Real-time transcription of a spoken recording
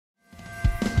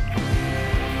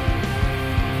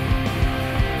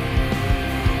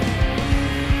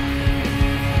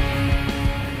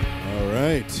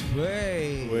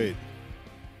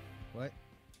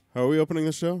How are we opening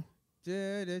the show?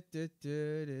 Du- du- du-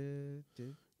 du- du-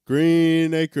 du-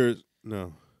 Green Acres.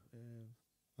 No.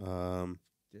 du-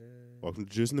 Welcome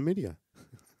to Jews in the Media.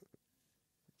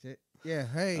 Yeah,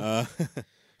 hey. Uh,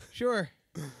 Sure.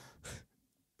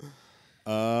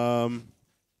 So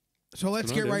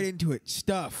let's going get on, right dude? into it.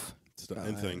 Stuff.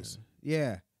 and things.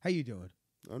 Yeah. How you doing?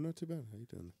 I'm not too bad. How you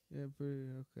doing? Yeah, pretty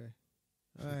okay.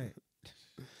 All right.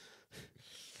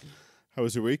 How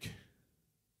was your week?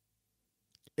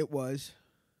 It was.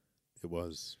 It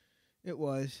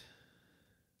was.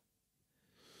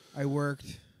 I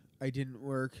worked. I didn't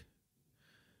work.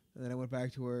 And then I went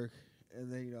back to work. And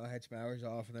then, I had some hours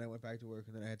off. And then I went back to work.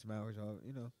 And then I had some hours off.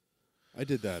 I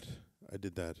did that.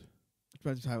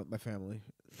 Spent some time with my family.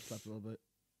 Slept a little bit.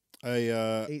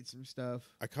 I Ate some stuff.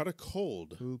 I caught a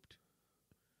cold. Pooped.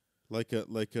 Like a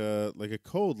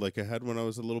cold like I had when I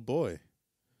was a little boy.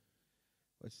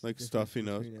 What's Like the stuffy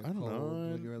difference nose. between a I don't cold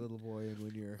know. when you're a little boy and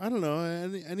when you're... I don't know.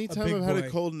 Anytime big I've had boy. a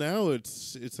cold now,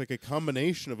 it's like a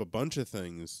combination of a bunch of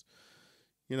things.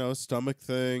 Stomach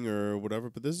thing or whatever.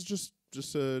 But this is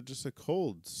just a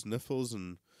cold, sniffles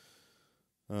and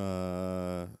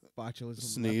Botulism,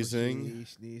 sneezing. leprosy,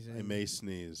 sneezing. I may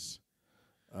sneeze.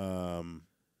 No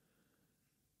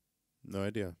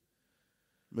idea.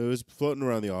 It was floating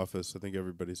around the office. I think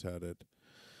everybody's had it.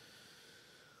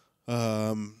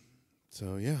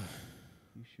 So yeah.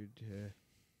 You should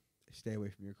stay away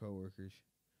from your coworkers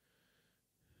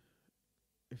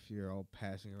if you're all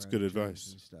passing around. It's good germs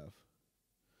advice. and stuff.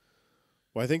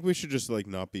 Well, I think we should just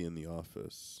not be in the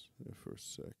office if we're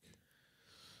sick.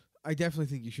 I definitely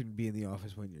think you shouldn't be in the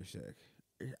office when you're sick.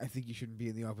 I think you shouldn't be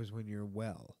in the office when you're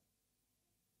well.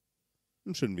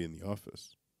 We shouldn't be in the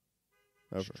office.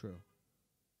 Ever. It's true.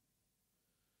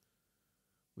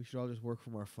 We should all just work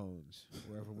from our phones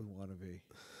wherever we want to be.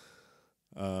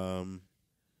 How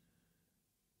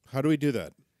do we do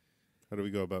that? How do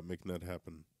we go about making that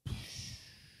happen?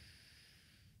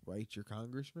 Write your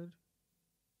congressman?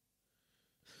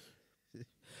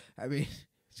 I mean,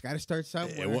 it's got to start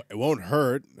somewhere. It won't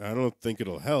hurt. I don't think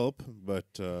it'll help, but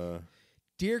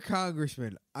Dear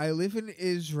Congressman, I live in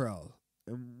Israel,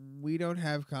 and we don't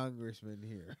have congressmen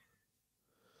here.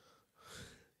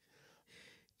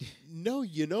 no,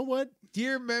 you know what?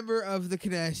 Dear member of the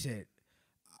Knesset,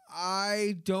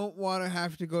 I don't want to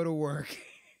have to go to work.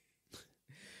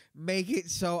 Make it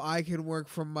so I can work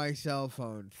from my cell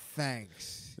phone.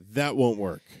 Thanks. That won't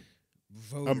work.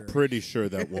 Voter. I'm pretty sure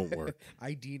that won't work.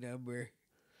 ID number.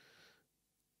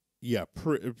 Yeah,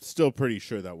 still pretty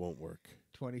sure that won't work.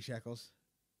 20 shekels.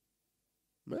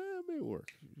 It may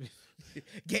work.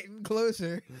 Getting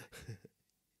closer.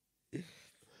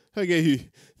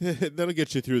 That'll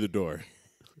get you through the door.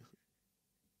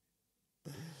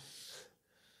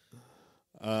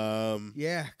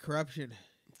 Yeah, corruption.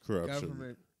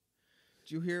 Government.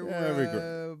 Did you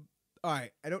hear? All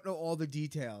right, I don't know all the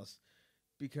details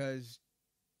because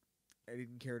I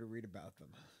didn't care to read about them.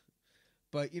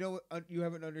 But you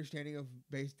have an understanding of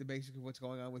the basics of what's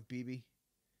going on with Bibi.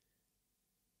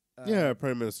 Yeah,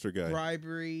 Prime Minister guy.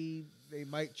 Bribery. They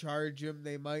might charge him.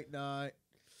 They might not.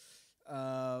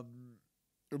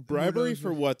 Bribery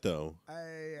for what though?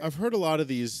 I've heard a lot of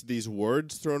these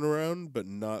words thrown around, but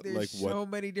not There's like what so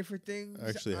many different things.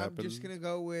 actually happened. I'm just gonna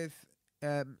go with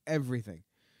everything.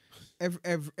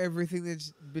 Everything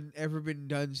that's ever been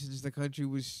done since the country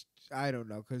was, I don't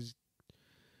know, because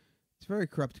it's a very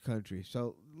corrupt country.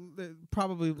 So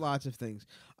probably lots of things.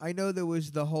 I know there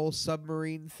was the whole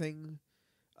submarine thing.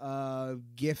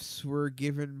 Gifts were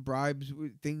given, bribes,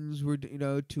 things were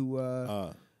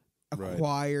to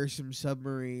acquire some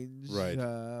submarines. Right.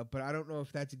 But I don't know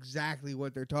if that's exactly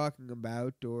what they're talking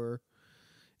about or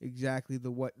exactly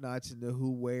the whatnots and the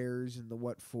who wheres and the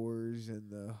what fors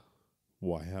and the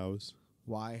why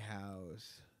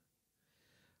house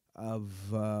of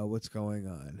what's going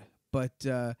on. But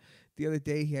the other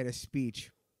day he had a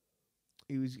speech.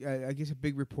 He was, I guess, a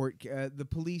big report. The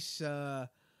police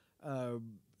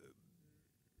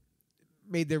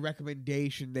made their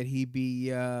recommendation that he be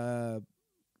they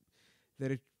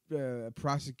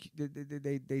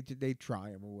try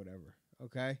him or whatever.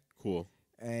 Okay, cool.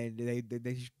 And they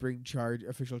bring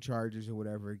official charges or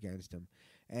whatever against him.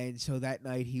 And so that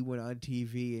night he went on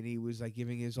TV and he was like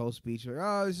giving his whole speech like,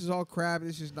 "Oh, this is all crap.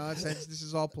 This is nonsense. This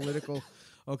is all political."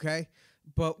 Okay,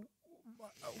 but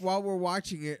while we're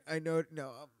watching it, I know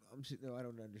I'm sitting there. I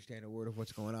don't understand a word of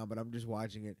what's going on, but I'm just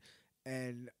watching it,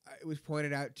 and it was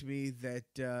pointed out to me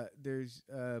that there's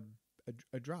a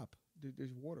drop.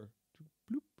 There's water.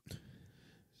 Bloop.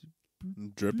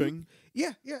 Dripping.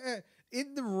 Yeah.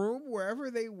 In the room,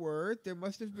 wherever they were, there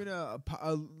must have been a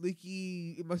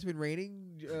leaky. It must have been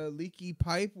raining, leaky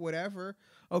pipe, whatever.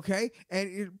 Okay,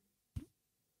 and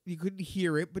you couldn't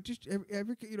hear it, but just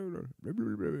every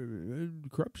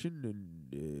corruption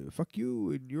and fuck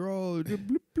you, and you're all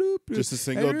bloop, bloop, Just a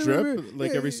single drip,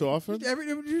 like every so often.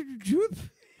 Drip.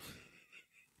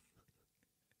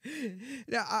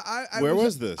 Now, Where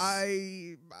was this?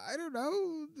 I don't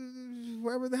know.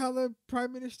 Wherever the hell the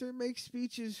prime minister makes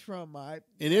speeches from.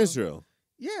 In Israel.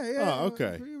 Yeah. Oh,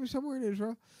 okay. He was somewhere in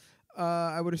Israel.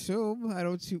 I would assume. I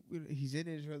don't see. He's in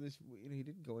Israel. He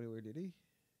didn't go anywhere, did he?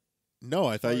 No,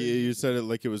 I thought you said it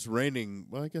like it was raining.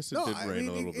 Well, I guess it did rain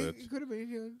a little bit. It could have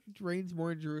been. It rains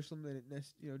more in Jerusalem than it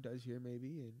does here,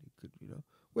 maybe, and it could,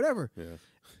 whatever. Yeah.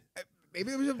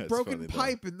 Maybe there was a broken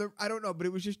pipe, and I don't know, but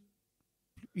it was just.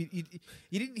 You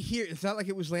didn't hear. It's not like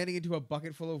it was landing into a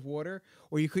bucket full of water,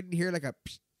 or you couldn't hear like a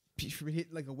from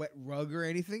hitting like a wet rug or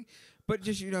anything. But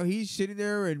just he's sitting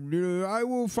there and I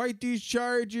will fight these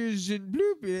charges and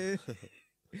bloop.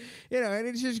 And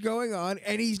it's just going on,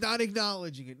 and he's not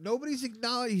acknowledging it. Nobody's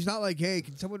acknowledging. He's not like, hey,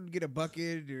 can someone get a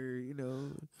bucket or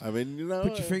I mean,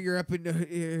 put your finger up in the.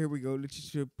 Here we go. Let's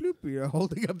just bloop.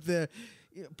 Holding up the.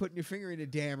 Putting your finger in a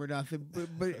dam or nothing,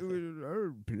 but it was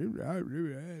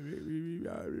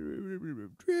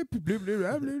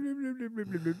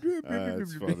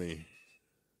that's funny.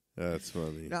 That's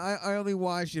funny. Now I only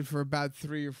watched it for about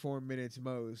 3 or 4 minutes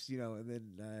most, and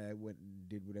then I went and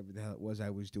did whatever the hell it was I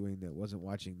was doing that wasn't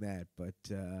watching that, but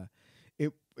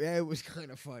it was kind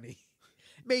of funny.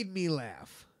 Made me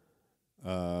laugh.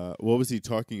 What was he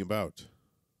talking about?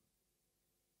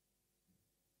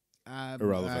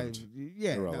 Irrelevant.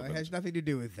 No, it has nothing to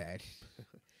do with that.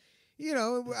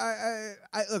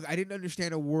 I didn't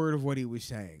understand a word of what he was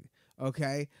saying.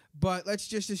 Okay, but let's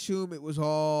just assume it was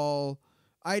all.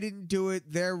 I didn't do it.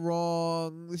 They're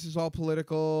wrong. This is all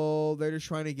political. They're just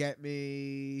trying to get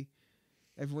me.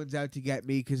 Everyone's out to get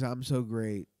me because I'm so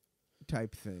great,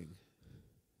 type thing.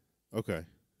 Okay.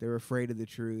 They're afraid of the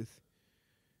truth.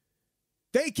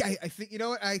 I think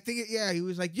what I think. Yeah, he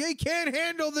was like, "You can't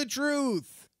handle the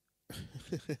truth."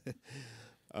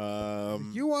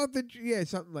 You want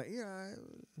something like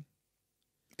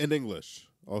in English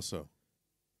also.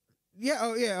 Yeah,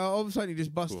 all of a sudden he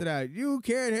just busted out. You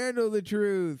can't handle the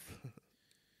truth.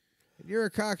 You're a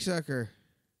cocksucker.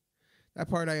 That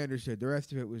part I understood. The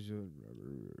rest of it was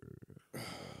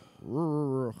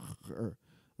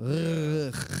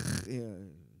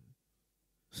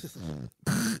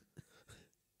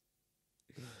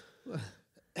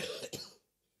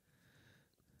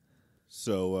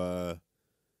So,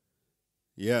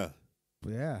 yeah.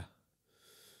 Yeah.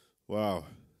 Wow.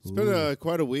 It's been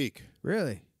quite a week.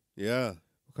 Really? Yeah.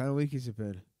 What kind of week has it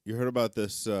been? You heard about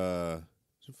this,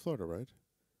 it's in Florida, right?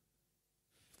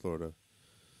 Florida.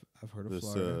 I've heard of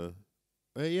Florida.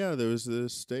 Yeah, there was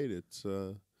this state. It's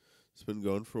been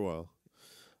going for a while.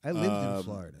 I lived in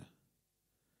Florida.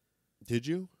 Did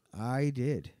you? I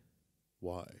did.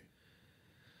 Why?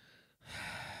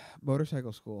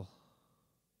 Motorcycle school.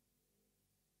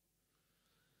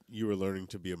 You were learning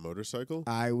to be a motorcycle?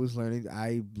 I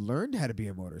learned how to be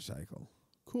a motorcycle.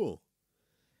 Cool.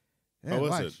 Yeah, how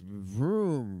was it?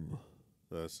 Vroom.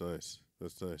 That's nice.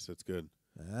 That's good.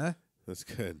 Huh? That's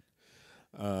good.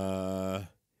 No,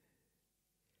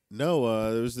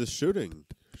 there was this shooting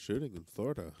in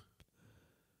Florida.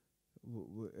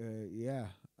 Yeah.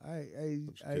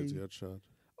 Kids got shot.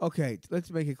 Okay,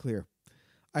 let's make it clear.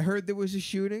 I heard there was a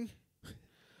shooting.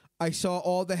 I saw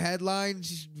all the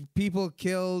headlines, people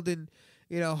killed and,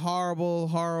 horrible,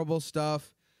 horrible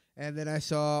stuff. And then I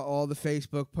saw all the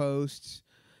Facebook posts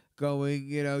going,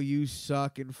 you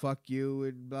suck and fuck you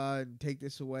and blah, and take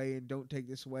this away and don't take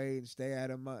this away and stay out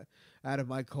of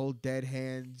my cold dead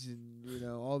hands and,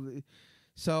 all the.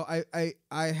 So I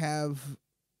have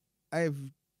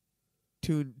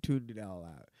tuned it all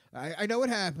out. I know what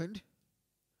happened,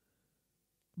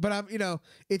 but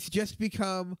it's just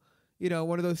become.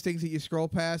 One of those things that you scroll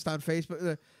past on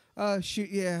Facebook. Shoot,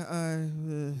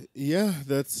 yeah. Yeah,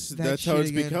 that's how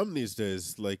it's become these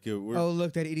days. Like,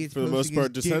 look, that idiot's for the most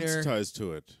part dinner. desensitized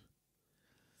to it.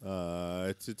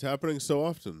 It's happening so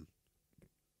often.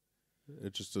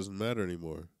 It just doesn't matter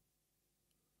anymore.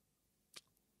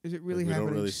 Is it really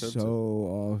happening really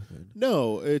so often?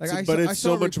 No, it's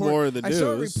so much more in the news. I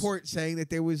saw a report saying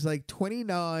that there was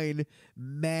 29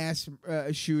 mass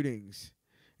shootings.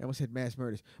 I almost said mass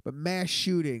murders, but mass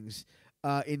shootings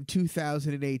in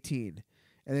 2018,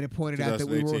 and then it pointed out that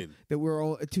we were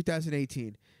all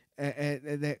 2018,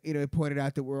 and that it pointed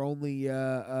out that we're only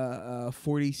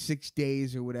 46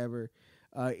 days or whatever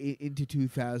into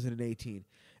 2018.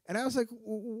 And I was like,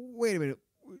 wait a minute.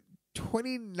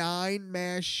 29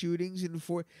 mass shootings in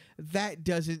 4. That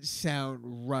doesn't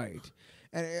sound right.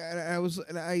 I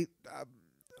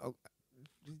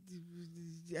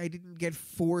didn't get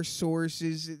 4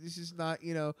 sources. This is not,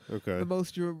 the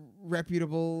most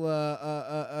reputable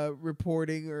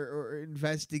reporting or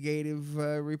investigative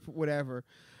whatever.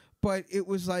 But it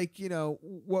was like,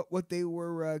 what they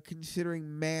were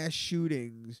considering mass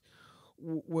shootings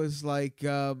was like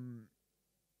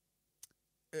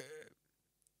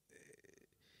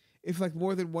if like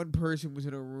more than one person was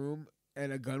in a room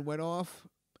and a gun went off,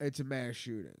 it's a mass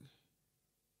shooting.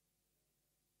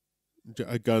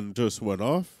 A gun just went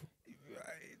off?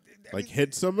 Like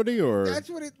hit somebody, or that's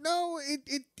what it? No,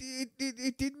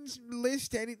 it didn't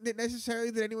list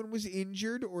necessarily that anyone was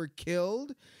injured or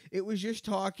killed. It was just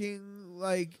talking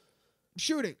like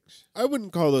shootings. I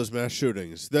wouldn't call those mass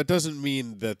shootings. That doesn't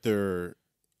mean that they're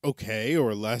okay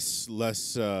or less. Well, they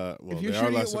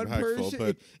are less impactful.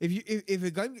 But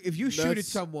if you shoot at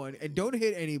someone and don't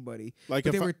hit anybody, like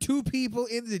but there were 2 people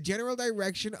in the general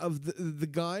direction of the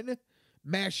gun,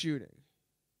 mass shooting.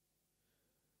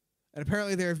 And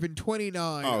apparently there have been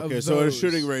 29 of those. So a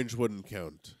shooting range wouldn't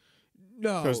count.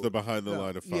 No. Because they're behind the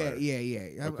line of fire.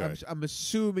 Yeah. Okay. I'm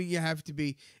assuming you have to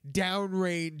be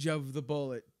downrange of the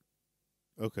bullet.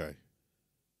 Okay.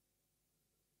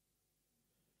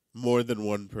 More than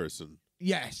one person.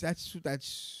 Yes, that's...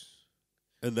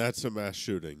 And that's a mass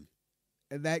shooting.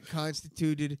 And that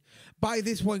constituted by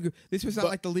this one group. This was not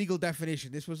like the legal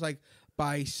definition. This was like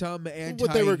by some anti...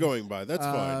 What they were going by. That's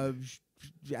fine.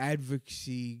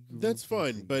 Advocacy group. That's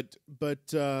fine. But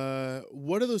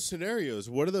what are those scenarios?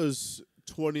 What are those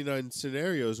 29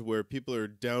 scenarios where people are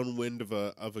downwind of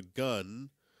a gun?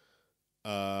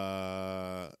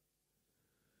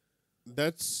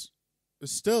 That's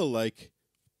still like...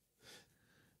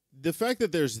 The fact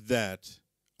that there's that...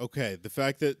 Okay, the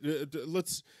fact that...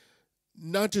 let's...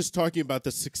 Not just talking about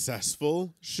the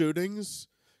successful shootings,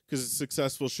 because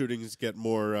successful shootings get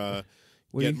more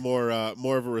more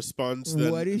of a response than anything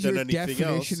else. What is your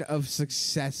definition of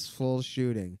successful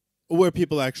shooting? Where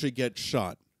people actually get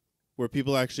shot, where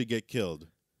people actually get killed.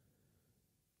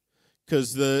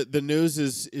 Because the news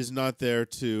is not there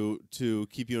to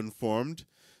keep you informed;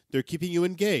 they're keeping you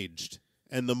engaged.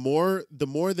 And the more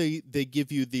they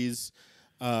give you these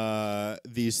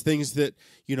things that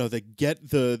that get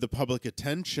the public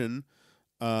attention,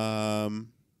 I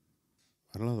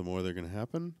don't know, the more they're going to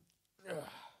happen.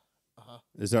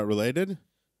 Is that related?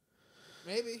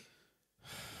 Maybe.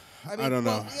 I don't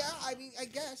know. Yeah, I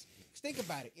guess. Think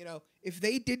about it. If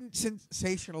they didn't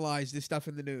sensationalize this stuff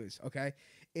in the news, okay,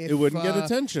 it wouldn't get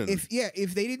attention. If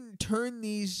they didn't turn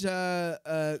these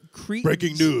cretins,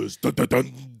 breaking news. Dun, dun,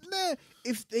 dun. Nah,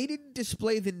 if they didn't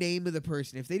display the name of the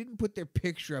person, if they didn't put their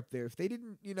picture up there, if they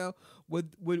didn't,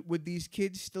 would these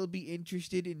kids still be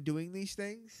interested in doing these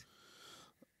things?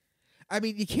 I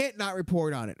mean, you can't not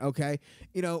report on it, okay?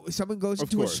 Someone goes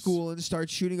into a school and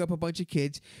starts shooting up a bunch of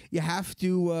kids. You have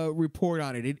to report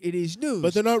on it. It is news.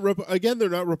 But they're not they're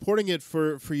not reporting it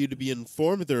for you to be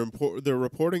informed. They're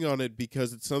reporting on it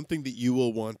because it's something that you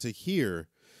will want to hear.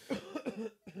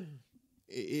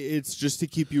 It's just to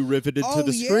keep you riveted to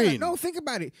the screen. No, think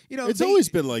about it. It's always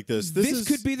been like this. This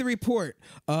could be the report.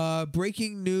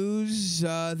 Breaking news: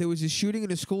 there was a shooting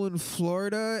in a school in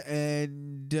Florida,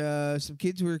 and some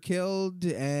kids were killed,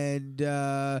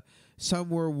 and some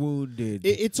were wounded.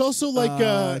 It's also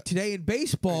like today in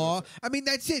baseball. I mean,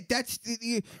 that's it.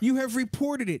 You have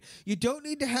reported it. You don't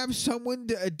need to have someone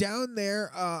down there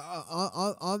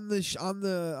on the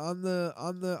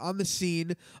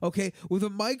scene, okay, with a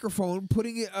microphone,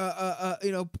 putting it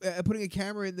putting a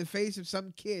camera in the face of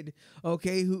some kid,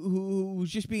 okay, who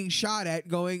was just being shot at,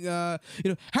 going, how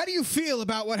do you feel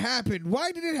about what happened?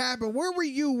 Why did it happen? Where were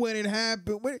you when it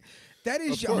happened? That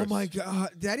is, oh my God,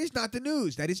 that is not the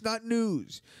news. That is not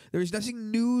news. There is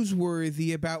nothing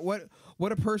newsworthy about what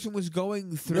a person was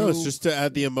going through. No, it's just to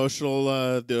add the emotional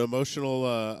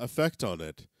effect on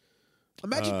it.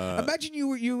 Imagine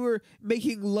you were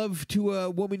making love to a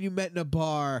woman you met in a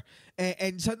bar,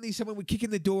 and suddenly someone would kick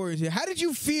in the door and say, "How did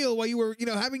you feel while you were,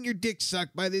 having your dick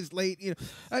sucked by this late?"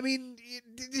 I mean,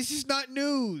 this is not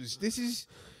news. This is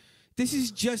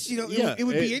just, it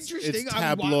would be interesting. It's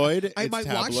tabloid. I might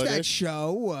watch that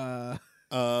show.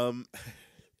 All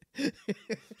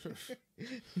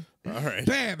right.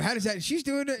 Bam! How does that? She's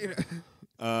doing it.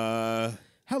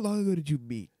 How long ago did you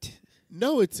meet?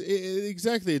 No,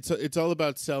 exactly. It's all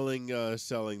about selling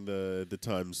the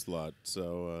time slot.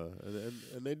 So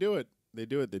and they do it. They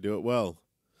do it well.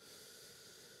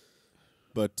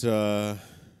 But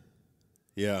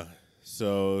yeah,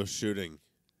 So shooting.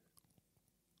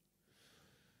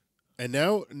 And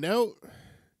now,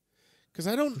 because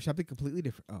I don't. For something completely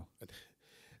different. Oh,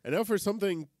 And now for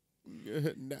something.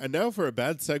 And now for a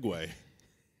bad segue.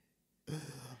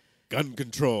 Gun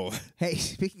control. hey,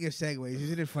 speaking of segways,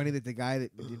 isn't it funny that the guy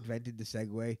that invented the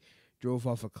Segway drove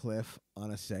off a cliff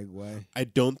on a Segway? I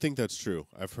don't think that's true.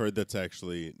 I've heard that's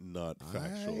actually not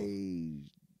factual. I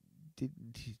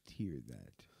didn't hear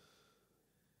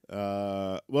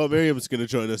that. Well, Miriam's going to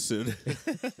join us soon.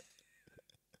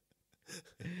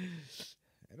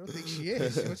 I don't think she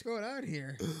is. What's going on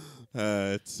here?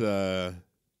 It's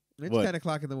It's 10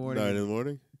 o'clock in the morning. 9 in the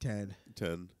morning? 10.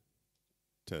 10.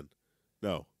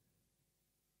 No.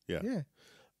 Yeah. Yeah.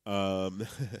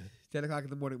 10 o'clock in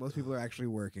the morning. Most people are actually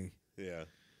working. Yeah.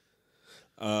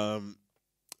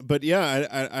 But yeah,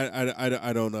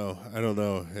 I don't know. I don't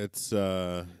know. It's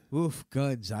Oof,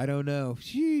 guns. I don't know.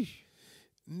 Sheesh.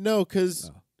 no, because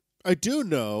I do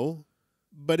know,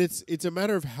 but it's a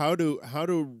matter of how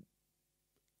to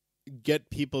get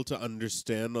people to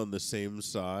understand on the same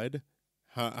side.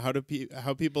 How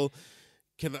people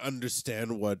can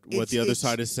understand what the other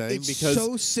side is saying, it's because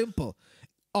so simple.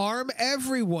 Arm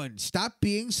everyone. Stop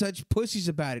being such pussies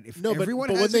about it. If No, but- everyone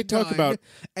but has when they a talk gun about-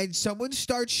 and someone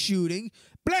starts shooting,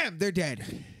 blam, they're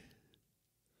dead.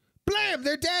 Blam,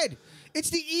 they're dead. It's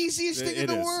the easiest thing in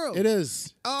the world. It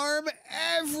is. Arm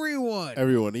everyone.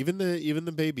 Everyone, even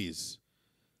the babies.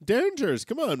 Derringers,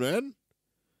 come on, man.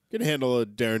 You can handle a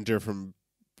Derringer from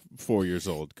 4 years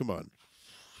old. Come on.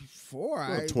 4,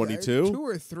 Well, 22? 2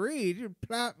 or 3. You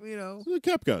know. It's a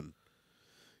cap gun.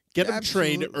 Get them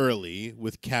trained Absolutely. early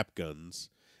with cap guns,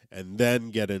 and then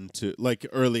get into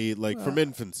early, from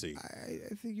infancy.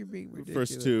 I think you're being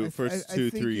ridiculous. First I 2,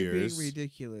 think 3 you're years. being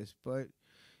ridiculous, but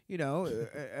an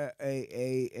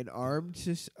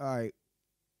armed all right.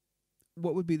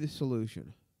 What would be the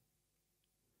solution?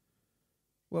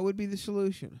 What would be the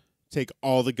solution? Take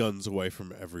all the guns away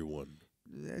from everyone.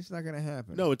 That's not going to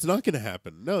happen. No, it's not going to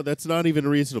happen. No, that's not even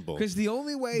reasonable. Because the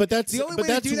only way, But that's- the only but way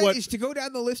that's to do that what- is to go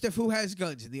down the list of who has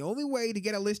guns, and the only way to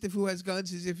get a list of who has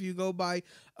guns is if you go by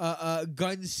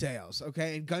gun sales,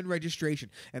 okay, and gun registration.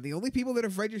 And the only people that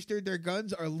have registered their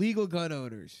guns are legal gun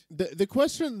owners. The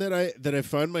question that I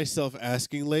find myself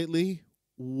asking lately,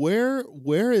 where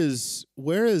is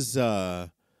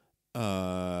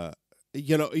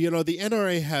the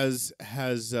NRA has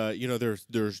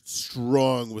they're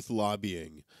strong with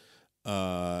lobbying,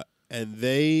 and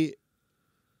they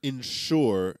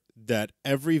ensure that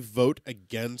every vote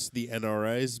against the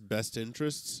NRA's best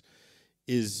interests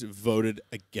is voted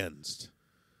against.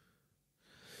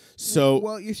 So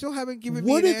well, you still haven't given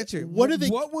what me an are- answer. what are they-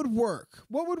 What would work?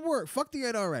 What would work? Fuck the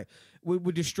NRA.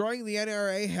 Would destroying the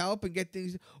NRA help and get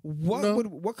things? No.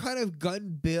 What kind of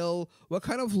gun bill? What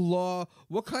kind of law?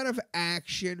 What kind of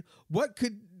action? What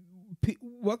could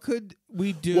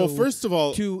we do? well, first of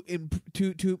all, to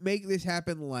make this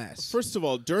happen less.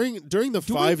 during the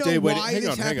Do 5-day we know waiting, why hang this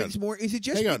on, hang on. happens more? Is it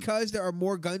just Hang on. because there are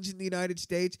more guns in the United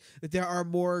States that there are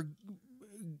more?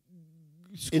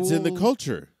 It's in the school-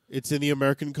 culture. It's in the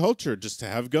American culture just to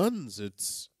have guns.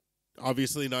 It's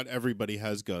obviously not everybody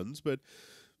has guns, but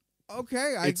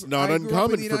Okay, It's not I grew up in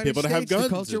uncommon the for United people to have States. guns. The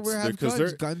culture It's where have because guns.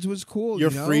 they're- Guns was cool. you're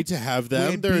you know? free to have We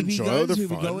them. had They're BB enjoyable. guns. They're We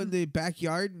would go fun. in the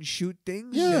backyard and shoot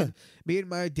things. Yeah. And me and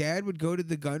my dad would go to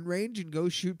the gun range and go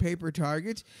shoot paper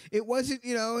targets. It wasn't,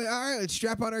 all right, let's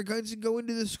strap on our guns and go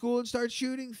into the school and start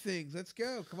shooting things. Let's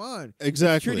go. Come on.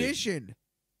 Exactly. Tradition.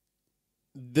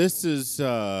 This is.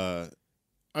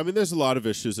 There's a lot of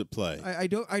issues at play. I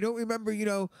don't remember,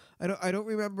 I don't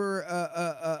remember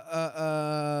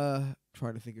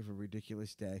trying to think of a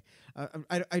ridiculous day.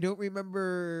 I don't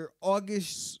remember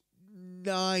August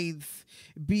 9th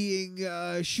being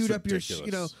shoot It's up your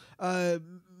ridiculous.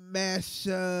 mass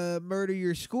murder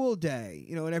your school day,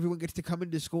 and everyone gets to come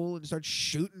into school and start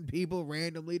shooting people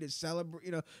randomly to celebrate,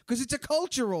 because it's a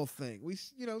cultural thing. We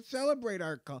celebrate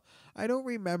our I don't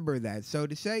remember that. So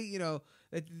to say,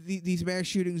 that these mass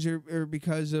shootings are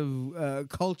because of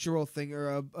cultural thing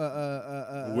or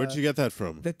Where'd you get that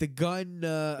from? that the gun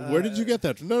Where did you get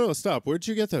that? No, stop. Where'd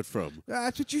you get that from?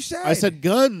 that's what you said. I said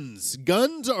guns.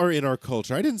 Guns are in our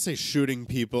culture. I didn't say shooting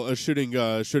people, shooting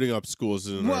up schools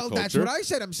is in our culture. Well, that's what I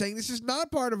said. I'm saying this is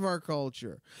not part of our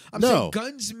culture. I'm No. saying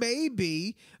guns may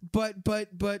be, but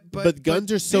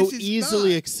guns are so this is easily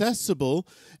not. accessible,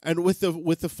 and with the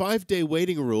 5-day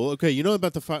waiting rule. Okay, you know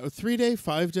about the 3-day,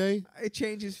 5-day. It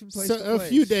changes from place So to a place.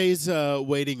 few days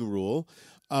waiting rule.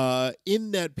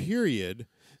 In that period,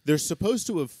 they're supposed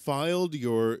to have filed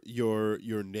your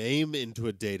name into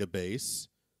a database.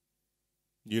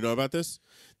 You know about this?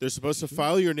 They're supposed to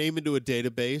file your name into a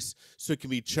database so it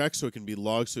can be checked, so it can be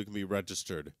logged, so it can be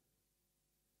registered.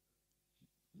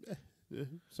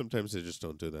 Sometimes they just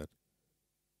don't do that.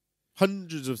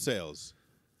 Hundreds of sales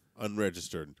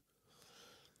unregistered.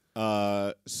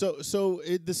 The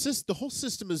whole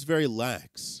system is very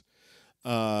lax.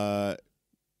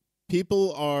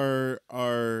 People are.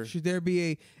 Should there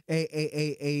be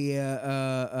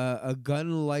a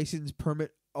gun license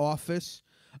permit office?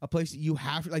 A place that you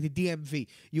have, like the DMV,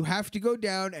 you have to go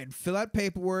down and fill out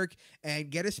paperwork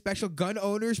and get a special gun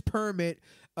owner's permit,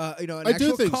 an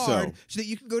actual card, so that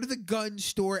you can go to the gun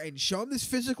store and show them this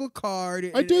physical card.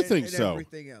 I do think so.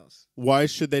 Everything else. Why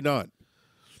should they not?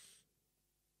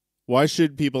 Why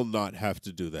should people not have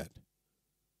to do that?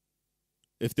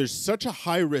 If there's such a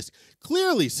high risk,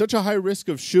 clearly such a high risk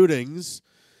of shootings,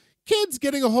 kids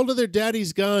getting a hold of their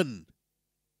daddy's gun.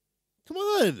 Come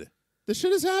on. This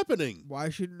shit is happening. Why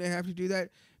shouldn't they have to do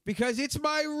that? Because it's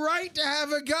my right to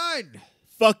have a gun.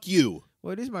 Fuck you.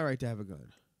 Well, it is my right to have a gun.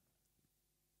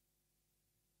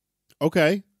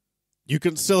 Okay. You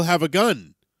can still have a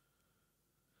gun.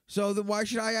 So then why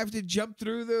should I have to jump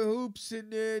through the hoops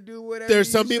and do whatever?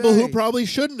 There's some people who probably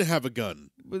shouldn't have a gun.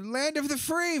 But land of the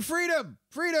free, freedom.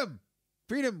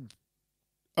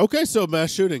 Okay, so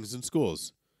mass shootings in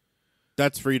schools.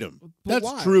 That's freedom. But That's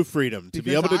why? true freedom. Because to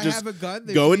be able to I just have a gun,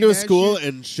 go into a school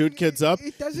and shoot kids up.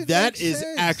 It doesn't that make is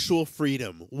sense. actual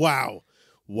freedom. Wow.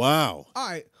 All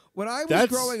right. When I was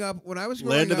growing up,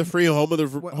 land of the free, home of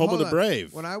the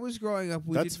brave. When I was growing up,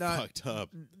 That's fucked up.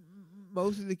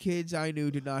 Most of the kids I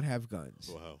knew did not have guns.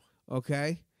 Wow.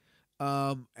 Okay.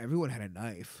 Everyone had a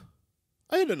knife.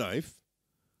 I had a knife.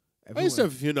 I used to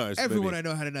have a few knives. Everyone I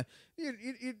know had a knife. You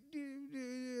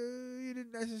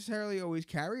didn't necessarily always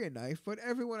carry a knife, but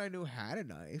everyone I knew had a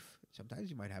knife. Sometimes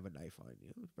you might have a knife on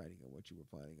you, depending on what you were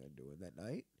planning on doing that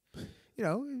night.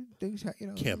 Things.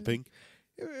 Camping.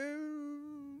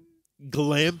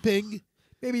 Glamping.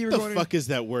 Maybe you were the going. Fuck is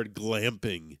that word?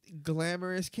 Glamping.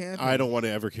 Glamorous camping. I don't want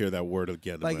to ever hear that word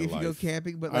again. Like in my if life. you go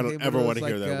camping, but I don't ever want to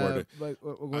hear that word. Like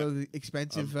one of the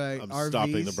expensive I'm RVs.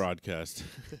 stopping the broadcast.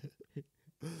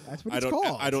 That's what it's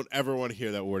called. I don't ever want to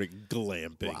hear that word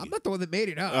glamping. Well, I'm not the one that made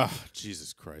it up. Oh,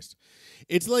 Jesus Christ.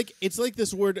 It's like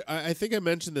this word. I think I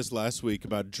mentioned this last week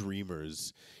about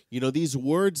dreamers. These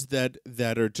words that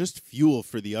are just fuel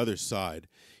for the other side.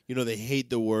 They hate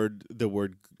the word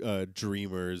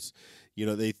dreamers.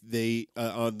 They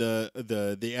on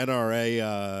the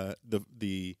NRA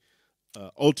the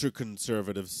ultra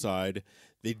conservative side,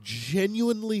 they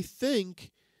genuinely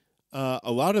think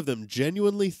a lot of them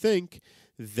genuinely think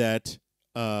that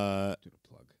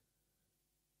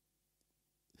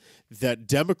that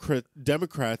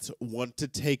Democrats want to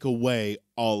take away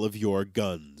all of your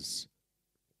guns.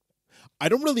 I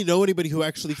don't really know anybody who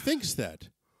actually thinks that.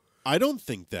 I don't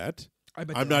think that.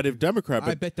 I'm not a Democrat,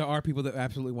 but I bet there are people that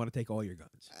absolutely want to take all your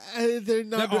guns. They're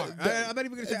not. There are. I'm not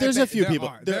even going to say. There's a few people.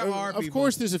 There are. Of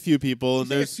course, there's a few people, and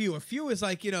there's a few. A few is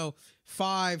like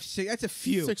 5, 6. That's a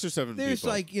few. 6 or 7 there's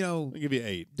people. There's I'll give you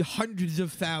 8. Hundreds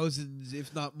of thousands,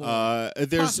 if not more.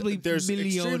 There's millones.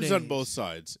 Extremes on both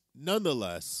sides.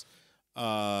 Nonetheless,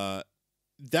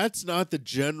 that's not the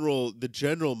general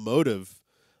motive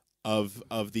of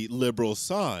the liberal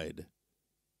side.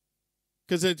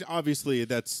 Because obviously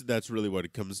that's really what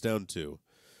it comes down to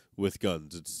with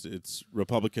guns. It's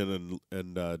Republican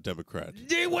and Democrat.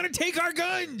 They want to take our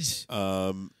guns.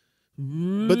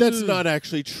 But that's not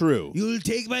actually true. You'll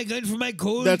take my gun from my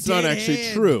cold. That's not actually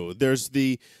hand. true. There's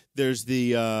the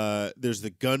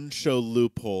gun show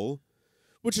loophole,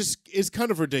 which is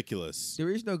kind of ridiculous.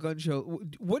 There is no gun show.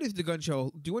 What is the gun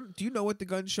show? Do you know what the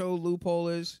gun show loophole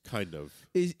is? Kind of.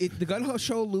 The gun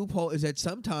show loophole is that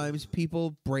sometimes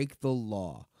people break the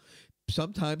law.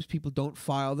 Sometimes people don't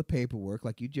file the paperwork,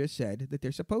 like you just said, that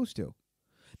they're supposed to.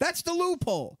 That's the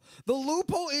loophole. The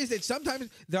loophole is that sometimes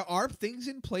there are things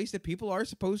in place that people are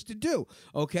supposed to do.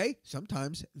 Okay?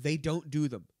 Sometimes they don't do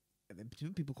them. And then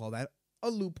people call that a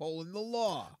loophole in the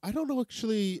law. I don't know,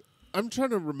 actually. I'm trying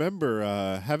to remember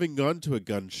having gone to a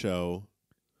gun show.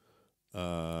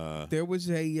 There was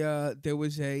a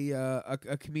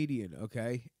comedian,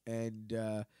 okay,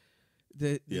 and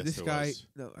this guy. Was.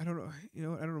 No, I don't know.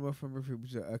 I don't know if it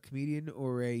was a comedian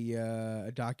or a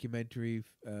documentary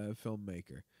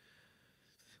filmmaker.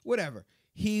 Whatever.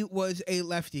 He was a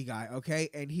lefty guy, okay,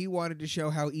 and he wanted to show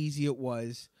how easy it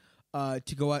was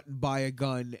to go out and buy a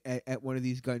gun at one of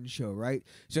these gun show, right?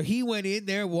 So he went in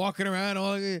there walking around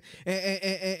all, and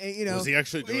you know, Was he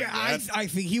actually doing that? I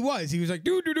think he was. He was like,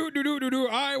 do,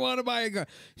 I want to buy a gun.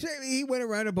 So he went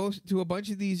around to a bunch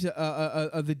of these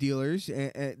of the dealers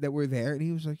that were there, and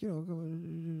he was like, you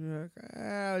know,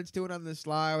 let's do it on the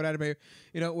sly without a pay,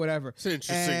 you know, whatever. It's an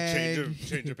interesting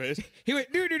change of pace. He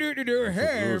went, do,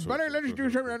 hey, buddy, let's do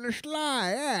something on the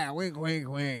sly. Yeah, wink, wink,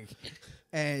 wink.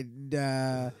 And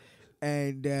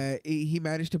he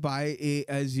managed to buy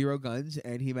 0 guns,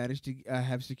 and he managed to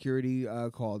have security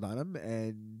called on him,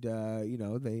 and you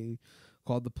know, they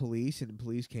called the police, and the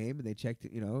police came and they checked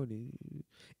it, you know, and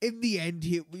in the end,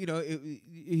 he you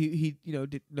know,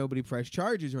 nobody pressed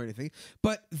charges or anything,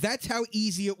 but that's how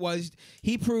easy it was.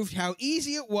 He proved how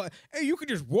easy it was. Hey, you could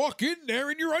just walk in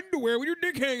there in your underwear with your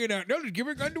dick hanging out. Now just give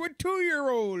a gun to a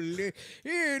 2-year-old.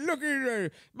 Hey, look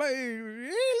at look,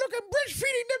 I'm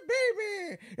breastfeeding the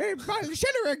baby. Hey,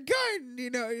 send her a gun,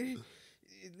 you know,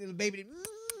 little baby.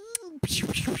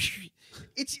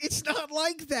 It's not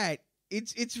like that.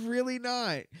 It's really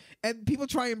not. And people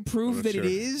try and prove that it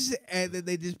is, and then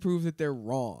they just prove that they're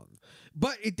wrong.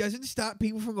 But it doesn't stop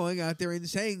people from going out there and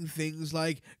saying things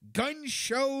like gun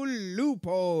show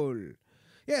loophole.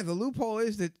 Yeah, the loophole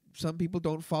is that some people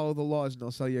don't follow the laws and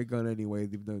they'll sell you a gun anyway,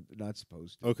 even though they're not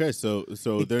supposed to. Okay, so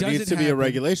there needs to be a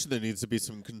regulation. There needs to be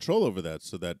some control over that,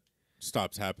 so that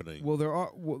stops happening. Well, there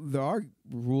are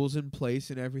rules in place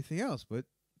and everything else, but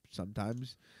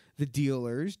sometimes the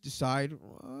dealers decide,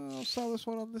 I'll sell this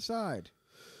one on the side.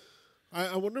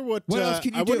 I wonder what else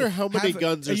can you do? wonder how many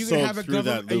guns are sold through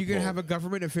that loophole. Are you going to have a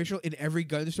government official in every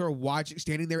gun store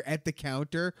standing there at the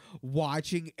counter,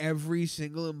 watching every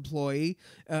single employee,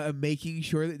 making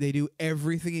sure that they do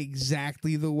everything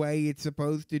exactly the way it's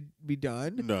supposed to be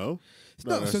done? No,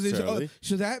 not necessarily.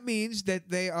 So that means that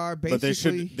they are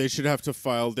basically. But they should have to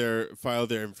file their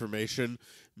information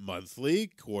monthly,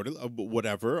 quarterly,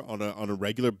 whatever, on a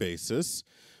regular basis,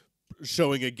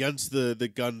 showing against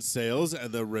the gun sales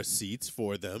and the receipts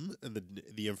for them and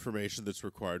the information that's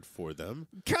required for them.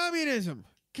 Communism.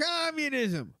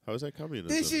 How is that communism?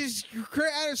 This is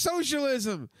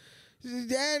socialism.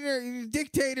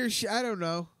 Dictatorship. I don't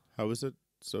know. How is it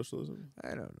socialism? I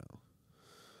don't know.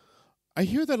 I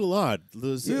hear that a lot.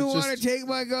 You want to take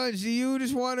my guns? You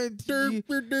just want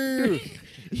to.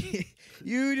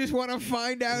 You just want to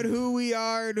find out who we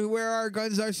are and where our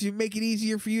guns are, so you make it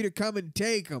easier for you to come and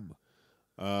take them.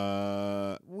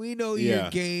 We know your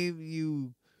game,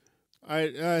 you.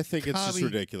 I think it's just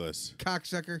ridiculous.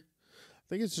 Cocksucker. I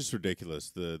think it's just ridiculous.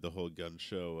 The whole gun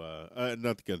show.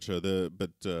 Not the gun show.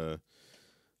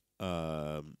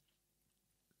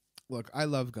 Look, I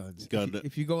love guns.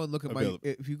 If you go and look at my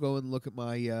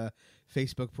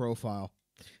Facebook profile,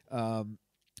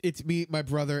 it's me, my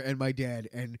brother, and my dad,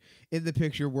 and in the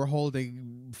picture we're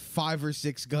holding 5 or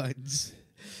 6 guns.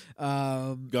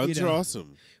 Guns are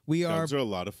awesome. Guns are a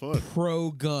lot of fun. Pro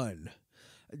gun.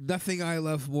 Nothing I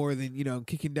love more than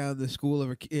kicking down the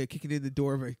kicking in the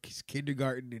door of a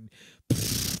kindergarten and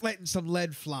letting some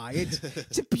lead fly.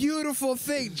 It's a beautiful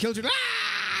thing. Children,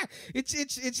 It's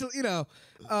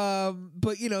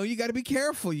but you got to be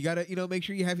careful. You got to make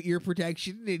sure you have ear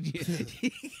protection, and you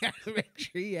got to make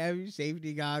sure you have your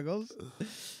safety goggles.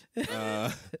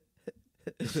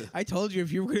 I told you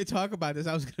if you were going to talk about this,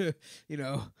 I was going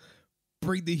to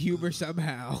bring the humor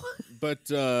somehow. But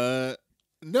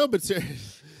no, but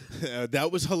that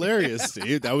was hilarious,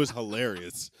 Steve. That was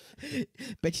hilarious.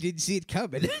 Bet you didn't see it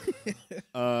coming.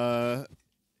 But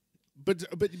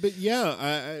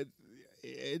yeah,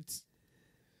 it's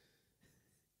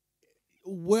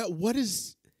what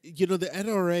is the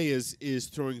NRA is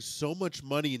throwing so much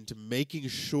money into making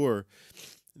sure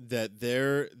that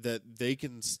they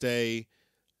can stay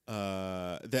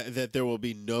that there will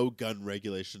be no gun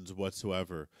regulations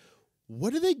whatsoever.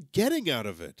 What are they getting out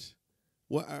of it?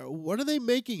 What are they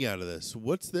making out of this?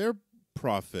 What's their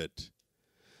profit?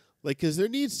 Like, because there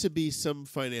needs to be some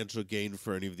financial gain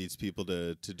for any of these people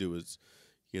to do as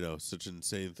such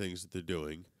insane things that they're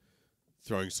doing,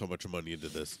 throwing so much money into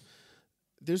this.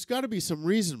 There's got to be some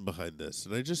reason behind this,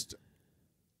 and I just,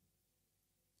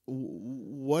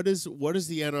 what is the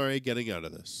NRA getting out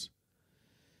of this?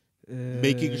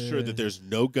 Making sure that there's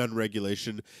no gun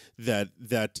regulation. That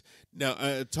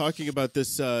now talking about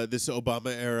this Obama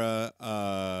era.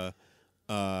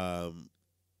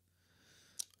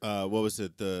 What was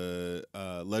it? The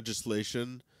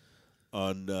legislation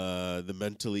on the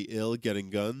mentally ill getting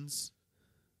guns.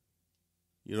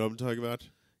 You know what I'm talking about?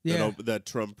 Yeah. That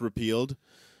Trump repealed.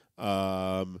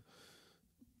 We'll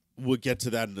get to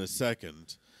that in a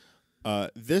second.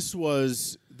 And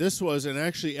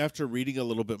actually, after reading a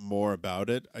little bit more about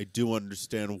it, I do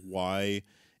understand why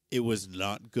it was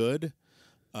not good.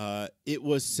 It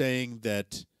was saying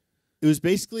that it was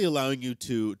basically allowing you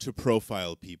to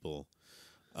profile people,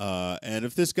 and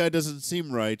if this guy doesn't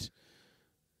seem right,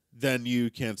 then you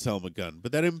can't sell him a gun.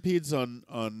 But that impedes on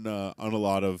a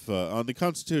lot of on the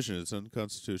Constitution. It's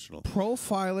unconstitutional.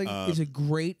 Profiling is a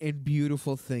great and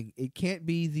beautiful thing. It can't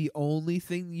be the only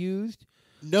thing used.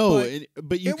 No,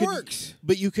 but it works.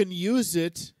 But you can use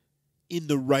it in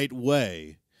the right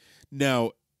way.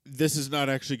 Now, this is not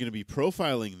actually going to be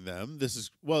profiling them. It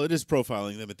is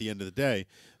profiling them at the end of the day,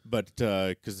 but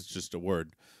because it's just a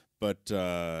word. But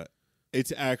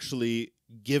it's actually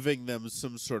giving them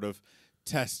some sort of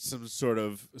test, some sort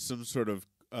of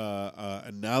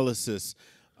analysis,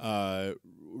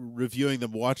 reviewing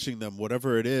them, watching them,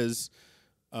 whatever it is,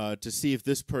 to see if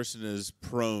this person is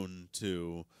prone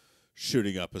to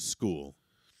shooting up a school.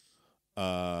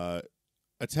 A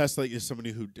test like is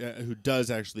somebody who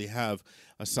does actually have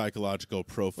a psychological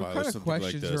profile or something like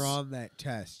this. What kind of questions are on that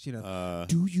test?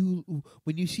 Do you,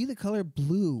 when you see the color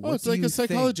blue? It's like a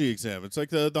psychology exam. It's like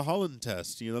the Holland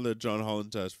test. The John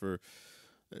Holland test for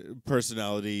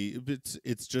personality.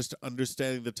 It's just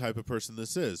understanding the type of person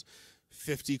this is.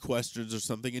 50 questions or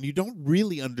something, and you don't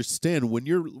really understand when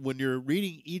you're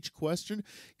reading each question,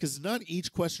 because not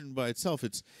each question by itself.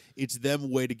 It's them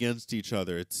weighed against each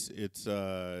other. It's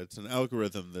an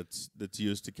algorithm that's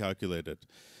used to calculate it.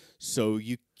 So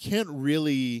you don't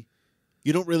really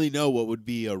know what would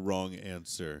be a wrong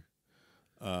answer,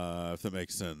 if that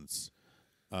makes sense.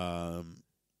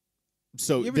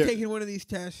 So you ever taken one of these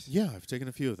tests? Yeah, I've taken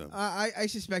a few of them. I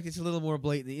suspect it's a little more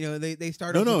blatant. They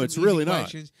start. No, it's really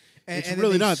not. And it's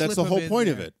really not. That's the whole point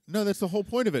there. of it. No, that's the whole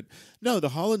point of it. No, the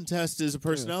Holland test is a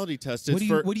personality test.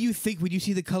 What do you think when you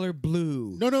see the color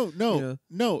blue? No.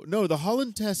 The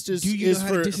Holland test is do you know how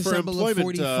for to disassemble employment. A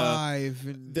 45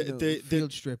 and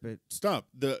field strip it. Stop.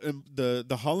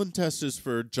 The Holland test is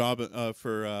for job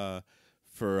for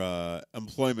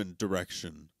employment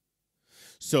direction.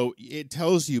 So it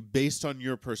tells you, based on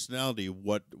your personality,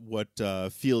 what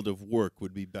field of work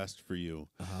would be best for you.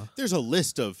 Uh-huh. There's a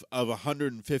list of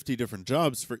 150 different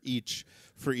jobs for each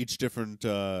different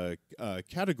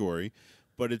category,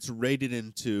 but it's rated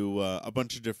into a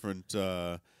bunch of different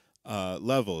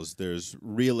levels. There's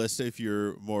realistic, if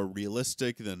you're more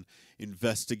realistic, then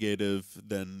investigative,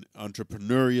 then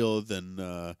entrepreneurial,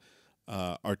 then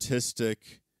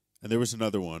artistic, and there was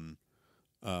another one.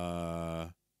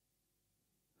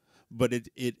 But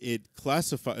it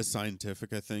classifies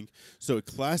scientific, I think. So it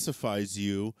classifies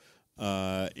you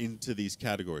into these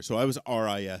categories. So I was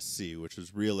RISC, which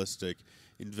was realistic,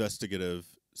 investigative,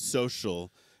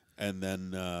 social, and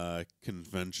then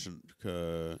convention.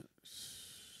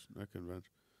 Not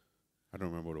convention. I don't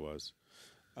remember what it was.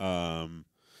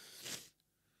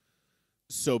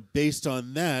 So based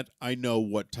on that, I know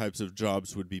what types of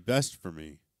jobs would be best for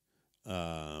me.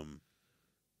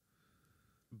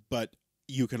 But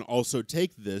you can also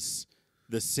take the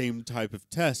same type of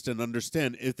test and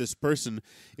understand if this person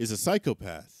is a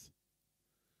psychopath.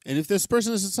 And if this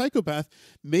person is a psychopath,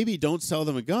 maybe don't sell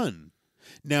them a gun.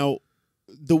 Now,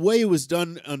 the way it was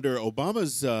done under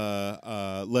Obama's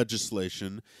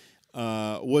legislation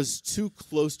was too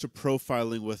close to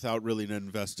profiling without really an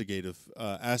investigative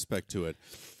aspect to it.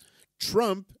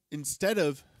 Trump, instead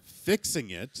of fixing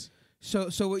it, so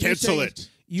what cancel you're saying it.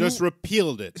 Just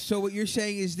repealed it. So what you're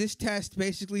saying is this test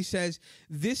basically says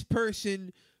this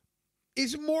person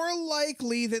is more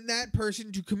likely than that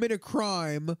person to commit a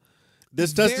crime.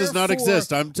 This test does not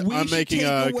exist. I'm making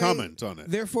a comment on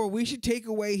it. Therefore, we should take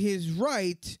away his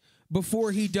right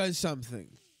before he does something.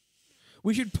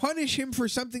 We should punish him for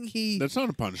something he That's not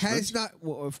a punishment. has not.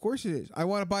 Well, of course it is. I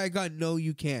want to buy a gun. No,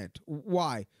 you can't.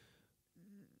 Why?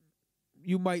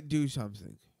 You might do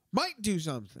something. Might do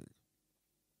something.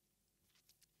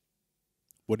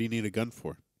 What do you need a gun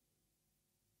for?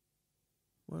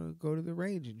 Want to go to the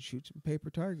range and shoot some paper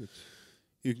targets.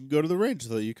 You can go to the range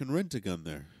so that you can rent a gun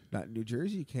there. Not in New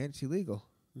Jersey. You can't. It's illegal.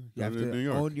 You Go have to New to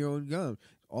York. own your own gun.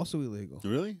 Also illegal.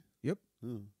 Really? Yep.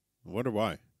 Oh. I wonder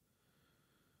why.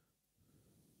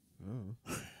 Oh.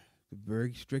 The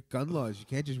very strict gun laws. You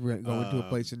can't just go into a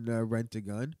place and rent a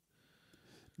gun.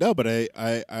 No, but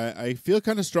I feel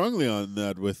kind of strongly on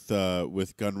that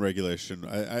with gun regulation.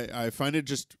 I find it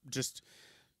just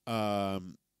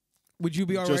would you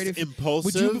be all right if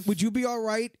impulsive? Would you be all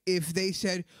right if they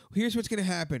said, "Here's what's going to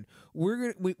happen.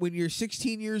 We're going when you're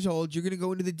 16 years old, you're going to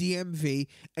go into the DMV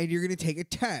and you're going to take a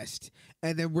test,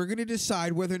 and then we're going to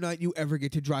decide whether or not you ever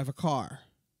get to drive a car."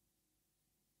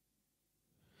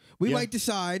 We Yeah. might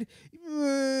decide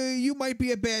you might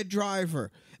be a bad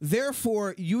driver.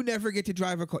 Therefore, you never get to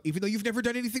drive a car, even though you've never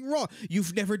done anything wrong.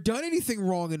 You've never done anything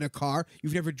wrong in a car.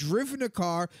 You've never driven a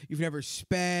car. You've never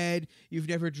sped. You've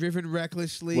never driven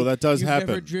recklessly. Well, that does You've happen.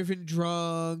 never driven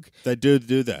drunk. They do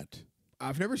that.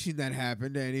 I've never seen that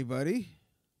happen to anybody.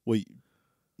 Well,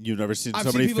 you've never seen I've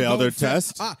somebody seen people fail their go and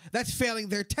test? that's failing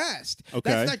their test.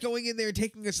 Okay. That's not going in there and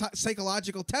taking a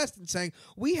psychological test and saying,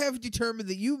 we have determined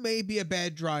that you may be a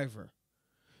bad driver.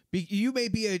 You may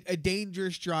be a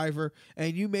dangerous driver,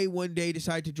 and you may one day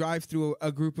decide to drive through a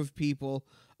group of people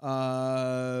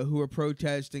who are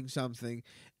protesting something,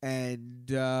 and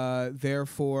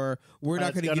therefore we're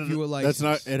not going to give you a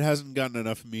license. It hasn't gotten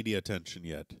enough media attention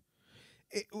yet.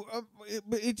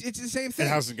 It's the same thing. It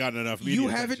hasn't gotten enough media You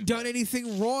attention. haven't done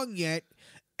anything wrong yet,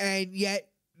 and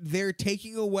yet they're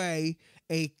taking away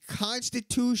a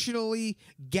constitutionally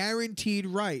guaranteed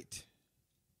right.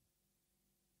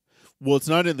 Well, it's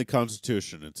not in the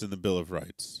Constitution. It's in the Bill of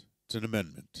Rights. It's an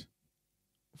amendment.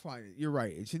 Fine, you're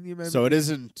right. It's in the amendment. So it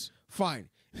isn't. Fine.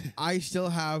 I still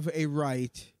have a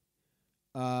right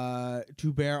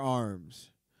to bear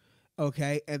arms.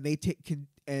 Okay, and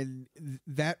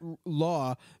that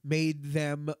law made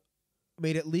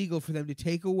it legal for them to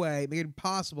take away, made it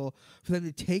possible for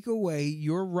them to take away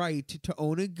your right to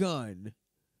own a gun,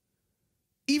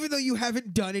 even though you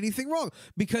haven't done anything wrong,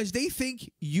 because they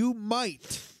think you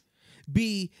might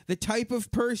be the type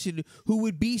of person who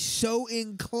would be so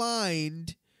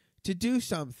inclined to do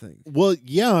something. Well,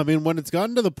 yeah. I mean, when it's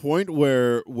gotten to the point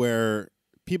where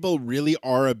people really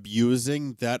are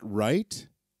abusing that right,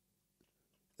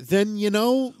 then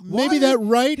maybe that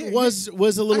right was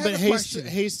a little bit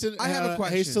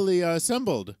hastily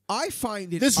assembled. I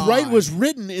find it this odd. right was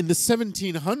written in the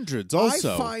 1700s.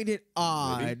 Also, I find it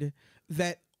odd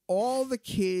that all the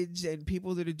kids and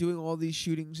people that are doing all these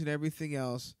shootings and everything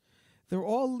else, they're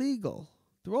all legal.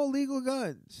 They're all legal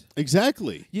guns.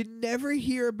 Exactly. You never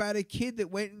hear about a kid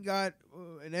that went and got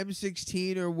an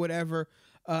M16 or whatever,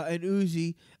 an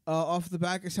Uzi, off the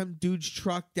back of some dude's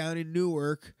truck down in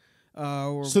Newark.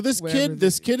 So this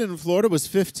kid in Florida was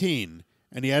 15,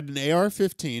 and he had an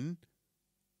AR-15,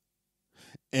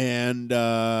 and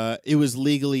it was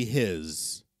legally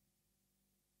his.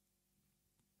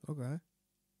 Okay.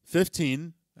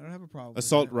 15. I don't have a problem.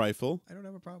 Assault with that. rifle. I don't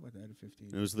have a problem with that at 15.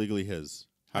 It was legally his.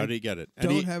 How did he get it? How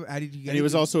did you get and it? he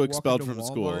was also Walk expelled into from Walmart,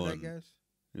 school. I And guess.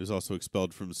 he was also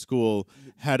expelled from school.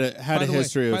 Had a By the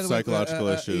history way, of psychological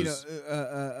issues.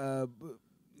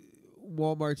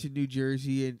 Walmarts in New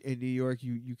Jersey and New York,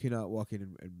 you cannot walk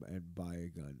in and buy a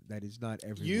gun. That is not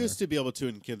everywhere. You used to be able to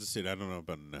in Kansas City. I don't know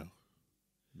about it now.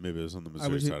 Maybe it was on the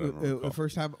Missouri side. I don't recall. The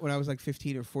first time when I was like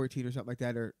 15 or 14 or something like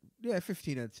that, or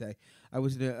 15 I'd say. I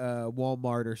was in a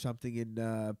Walmart or something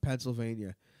in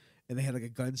Pennsylvania, and they had like a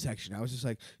gun section. I was just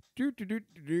like,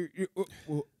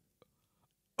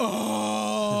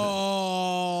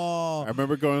 oh! I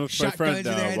remember going with my friend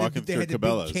walking they through had the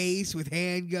Cabela's. big case with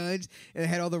handguns, and they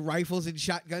had all the rifles and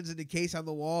shotguns in the case on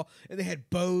the wall, and they had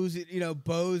bows,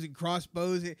 bows and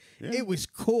crossbows. It was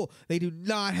cool. They do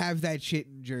not have that shit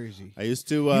in Jersey. I used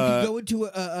to. You can go into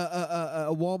a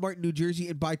Walmart in New Jersey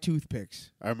and buy toothpicks.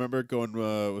 I remember going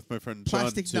with my friend John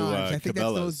Plastic to knives. I think that's the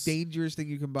Cabela's. most dangerous thing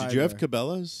you can buy. Did you have there.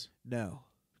 Cabela's? No.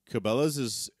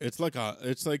 Cabela's it's like.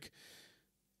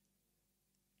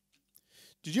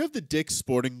 Did you have the Dick's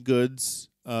Sporting Goods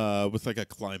with like a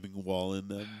climbing wall in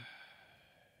them?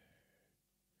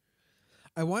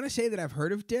 I want to say that I've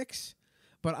heard of Dick's,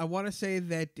 but I want to say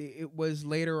that it was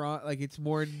later on, like it's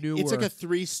more newer. It's like a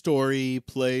 3-story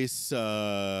place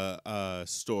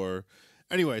store.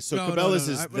 Anyway, so Cabela's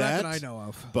is not that I know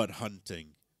of, but hunting,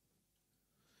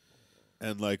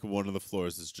 and like one of the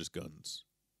floors is just guns.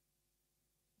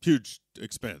 Huge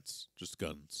expanse, just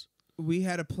guns. We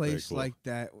had a place cool. like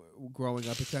that growing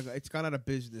up. It's gone out of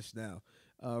business now.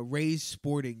 Ray's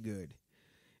Sporting Good,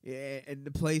 and the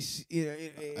place.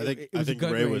 I was think a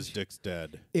gun Ray range. was Dick's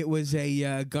dad. It was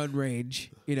a gun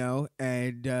range,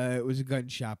 and it was a gun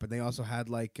shop, and they also had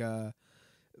like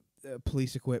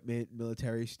police equipment,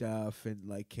 military stuff, and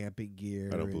like camping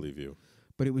gear. I don't believe you.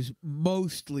 But it was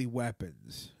mostly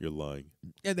weapons. You're lying.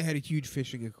 And they had a huge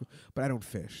fishing, but I don't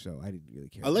fish, so I didn't really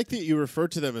care. I like that you refer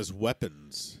to them as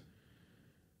weapons.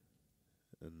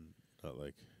 And not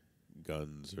like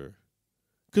guns or,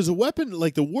 because a weapon,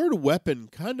 like the word weapon,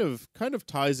 kind of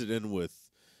ties it in with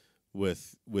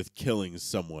killing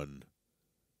someone.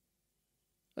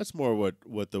 That's more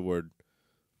what the word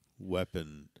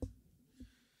weapon.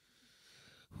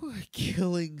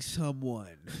 Killing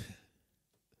someone.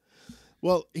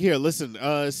 Well, here, listen.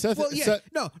 Seth. Well, yeah, Seth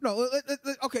no,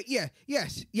 okay, yeah,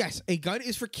 yes. A gun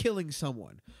is for killing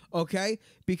someone, okay?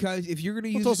 Because if you're going to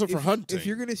use it's also it, for hunting. if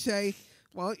you're going to say,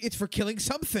 well, it's for killing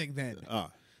something, then.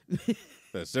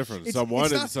 That's different. It's Someone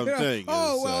not, and something.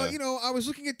 I was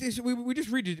looking at this. We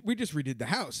just redid the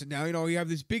house, and now you have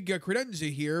this big credenza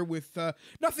here with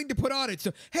nothing to put on it.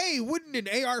 So hey, wouldn't an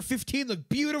AR-15 look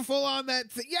beautiful on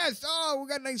that thing? Yes. Oh, we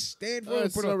got a nice stand for it.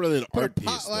 It's not really an art a piece,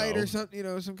 spotlight though. or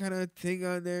something. Some kind of thing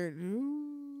on there.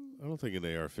 I don't think an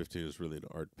AR-15 is really an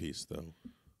art piece, though.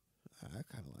 I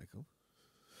kind of like them.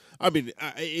 I mean,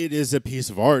 it is a piece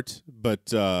of art,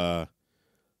 but I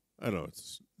don't know.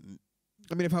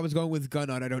 I mean, if I was going with gun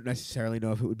on, I don't necessarily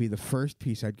know if it would be the first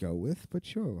piece I'd go with, but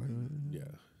sure. Yeah.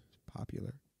 It's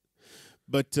popular.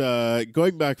 But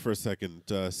going back for a second,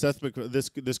 Seth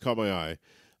this caught my eye.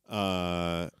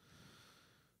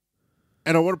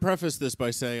 And I want to preface this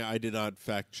by saying I did not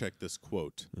fact check this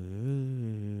quote.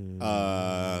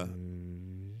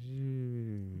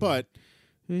 But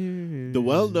the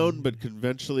well-known but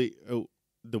conventionally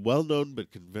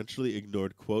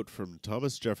ignored quote from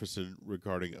Thomas Jefferson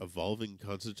regarding evolving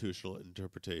constitutional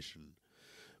interpretation.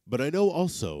 But I know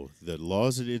also that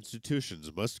laws and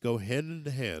institutions must go hand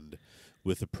in hand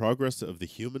with the progress of the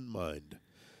human mind.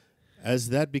 As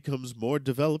that becomes more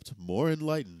developed, more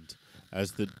enlightened,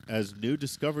 as new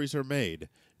discoveries are made,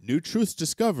 new truths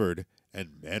discovered,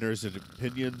 and manners and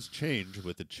opinions change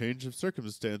with the change of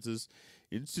circumstances,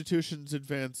 institutions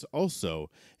advance also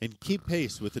and keep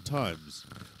pace with the times.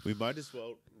 We might as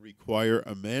well require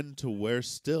a man to wear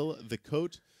still the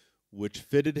coat which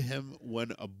fitted him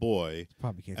when a boy,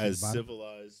 as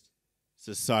civilized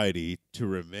society, to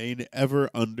remain ever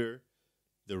under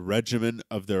the regimen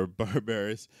of their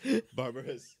barbarous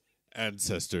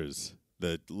ancestors.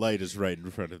 The light is right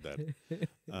in front of that.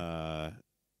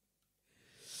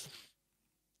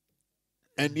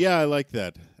 And yeah, I like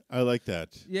that.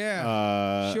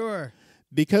 Yeah, sure.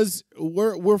 Because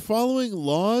we're following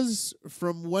laws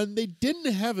from when they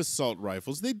didn't have assault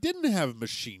rifles, they didn't have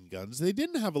machine guns, they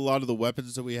didn't have a lot of the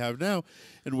weapons that we have now,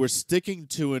 and we're sticking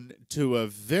to a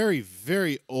very,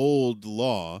 very old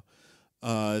law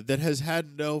that has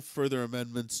had no further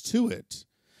amendments to it.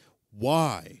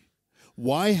 Why?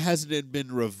 Why hasn't it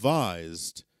been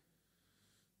revised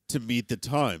to meet the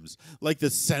times? Like the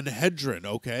Sanhedrin,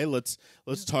 okay? Let's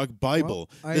talk Bible.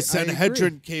 Well, the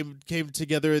Sanhedrin came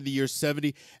together in the year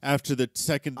 70 after the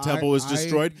Second Temple was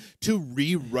destroyed to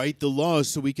rewrite the laws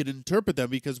so we could interpret them,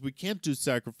 because we can't do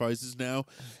sacrifices now.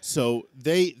 So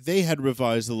they had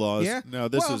revised the laws. Yeah. Now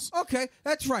this is okay.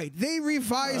 That's right. They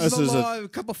revised the law a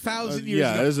couple thousand years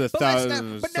ago. Yeah, this is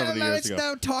let's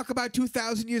now talk about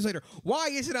 2,000 years later. Why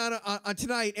is it on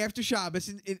tonight after Shabbos?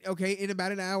 In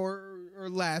about an hour or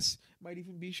less, might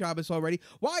even be Shabbos already.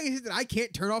 Why is it that I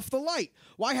can't turn off the light?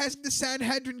 Why hasn't the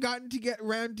Sanhedrin gotten to get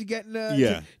around to getting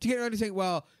to get around to saying,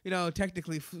 well,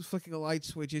 technically flicking a light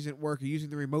switch isn't working.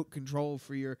 Using the remote control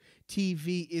for your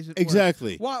TV isn't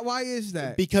exactly working. Why is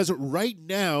that? Because right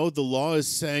now the law is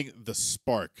saying the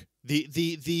spark,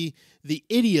 the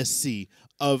idiocy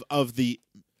of the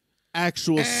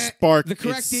actual spark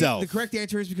itself. The correct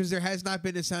answer is because there has not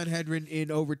been a Sanhedrin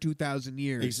in over 2,000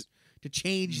 years. To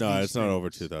change No, these it's things. Not over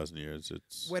 2,000 years.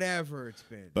 It's whatever it's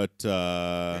been. But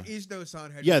there is no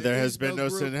Sanhedrin. Yeah, there has been no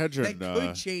Sanhedrin. That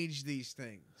could change these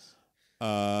things.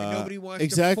 And nobody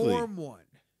wants to form one.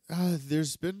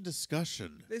 There's been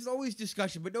discussion. There's always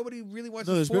discussion, but nobody really wants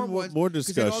to form one. There's been more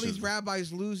discussion. Because all these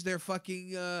rabbis lose their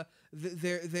fucking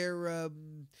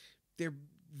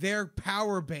their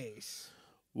power base.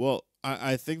 Well,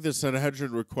 I think the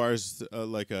Sanhedrin requires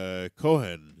like a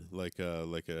Kohen, like a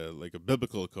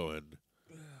biblical Kohen,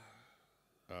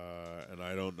 and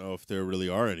I don't know if there really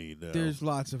are any now. There's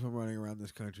lots of them running around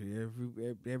this country.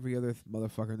 Every other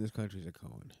motherfucker in this country is a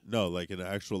Kohen. No, like an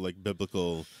actual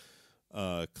biblical,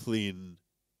 clean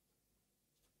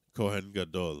Kohen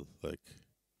Gadol, like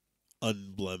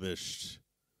unblemished,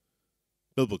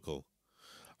 biblical.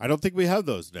 I don't think we have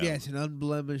those now. Yes, an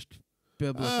unblemished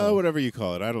biblical. Whatever you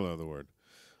call it. I don't know the word.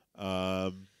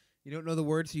 You don't know the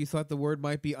word, so you thought the word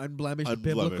might be unblemished.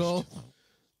 Biblical?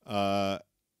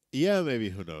 Yeah, maybe.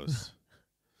 Who knows?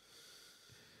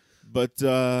 But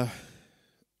I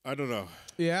don't know.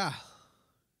 Yeah.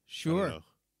 Sure.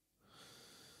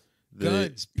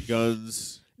 Guns.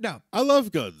 No. I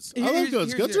love guns.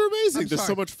 Guns are amazing. They're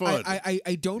so much fun.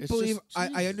 I don't believe...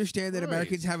 I understand that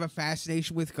Americans have a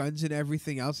fascination with guns and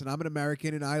everything else, and I'm an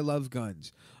American and I love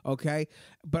guns, okay?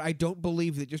 But I don't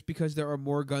believe that just because there are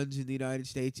more guns in the United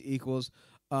States equals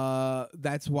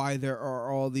That's why there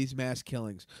are all these mass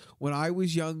killings. When I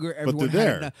was younger, they're everyone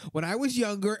had there. when I was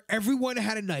younger, everyone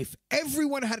had a knife.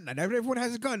 Everyone had a knife. Everyone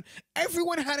has a gun.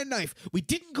 Everyone had a knife. We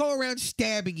didn't go around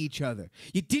stabbing each other.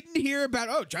 You didn't hear about,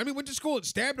 oh, Johnny went to school and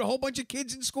stabbed a whole bunch of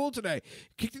kids in school today.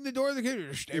 Kicked in the door of the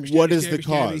kid. What is the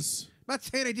cause? I'm not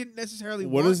saying I didn't necessarily.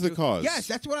 What want is the to. cause? Yes,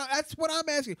 that's what I'm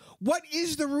asking. What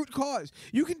is the root cause?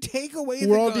 You can take away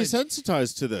We're the all gun.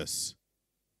 desensitized to this.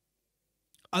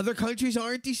 Other countries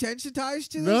aren't desensitized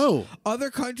to this? No. Other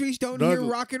countries don't None. hear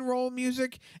rock and roll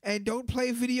music and don't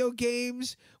play video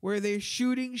games where they're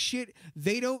shooting shit.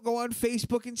 They don't go on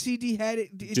Facebook and see Do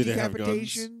they have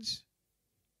decapitations.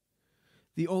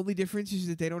 The only difference is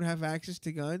that they don't have access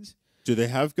to guns. Do they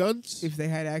have guns? If they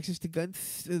had access to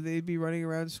guns, they'd be running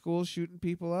around schools shooting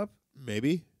people up.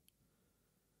 Maybe.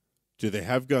 Do they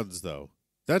have guns, though?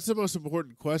 That's the most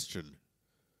important question.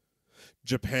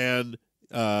 Japan,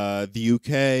 the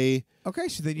UK. Okay,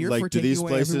 so then you're Like, for do taking these away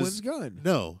places- everyone's gun.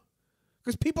 No.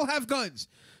 Because people have guns.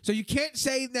 So you can't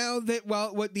say now that,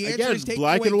 well, what the answer Again, is taking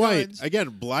black away and white. guns. Again,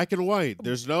 black and white.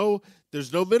 There's no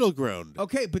middle ground.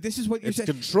 Okay, but this is what you're It's saying.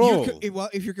 control. Well,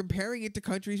 if you're comparing it to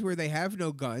countries where they have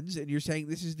no guns and you're saying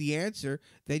this is the answer,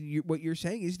 then what you're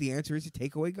saying is the answer is to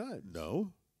take away guns.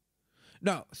 No.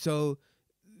 No, so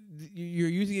you're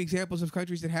using examples of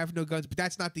countries that have no guns, but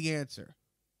that's not the answer.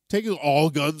 Taking all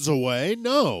guns away?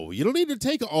 No. You don't need to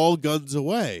take all guns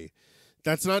away.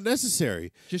 That's not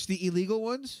necessary. Just the illegal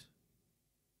ones?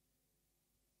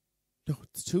 No,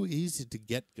 it's too easy to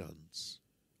get guns.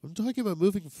 I'm talking about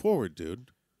moving forward,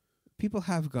 dude. People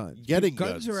have guns. Getting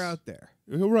guns guns are out there.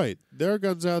 You're right. There are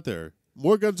guns out there.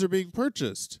 More guns are being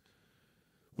purchased.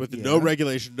 With no Yeah.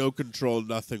 regulation, no control,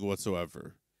 nothing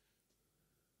whatsoever.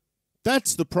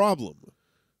 That's the problem.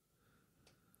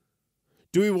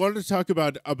 Do we want to talk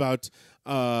about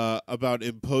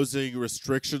imposing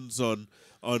restrictions on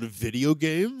video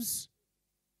games?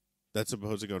 That's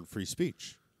imposing on free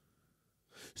speech.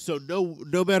 So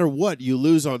no matter what, you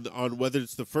lose on whether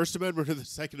it's the First Amendment or the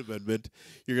Second Amendment.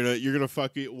 You're gonna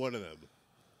fuck one of them.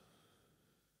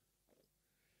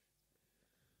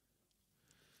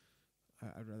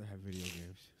 I'd rather have video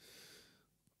games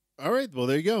All right. Well,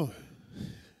 there you go.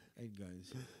 and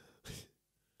guns.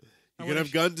 You can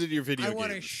have guns in your video I games.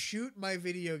 want to shoot my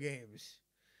video games,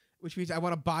 which means I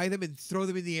want to buy them and throw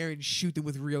them in the air and shoot them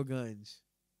with real guns.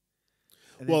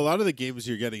 And Well, a then- lot of the games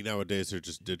you're getting nowadays are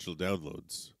just digital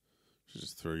downloads. You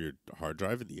just throw your hard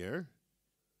drive in the air.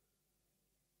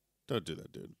 Don't do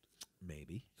that, dude.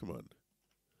 maybe. Come on.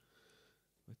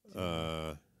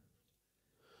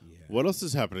 Yeah. What else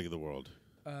is happening in the world?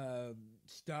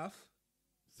 Stuff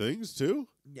Things too.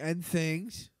 and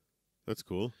things. That's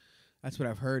cool. That's what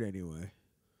I've heard anyway.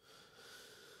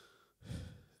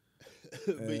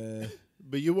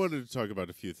 But you wanted to talk about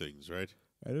a few things, right?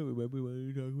 I don't remember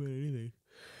wanting to talk about anything.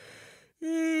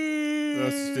 No,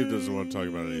 Steve doesn't want to talk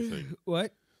about anything.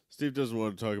 What? Steve doesn't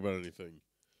want to talk about anything.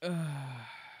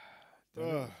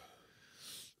 Well,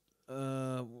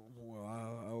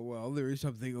 there is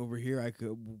something over here I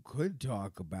could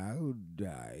talk about.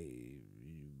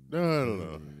 No, I don't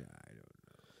know.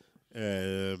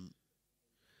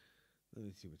 Let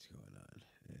me see what's going on.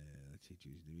 Let's see.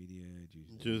 Choose the media.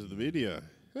 Choose the media.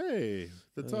 Hey,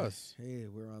 that's us. Hey,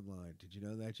 we're online. Did you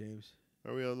know that, James?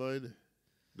 Are we online?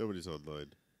 Nobody's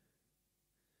online.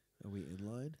 Are we in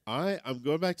line? I'm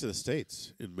going back to the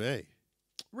States in May.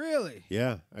 Really?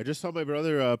 Yeah, I just saw my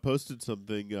brother posted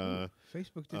something.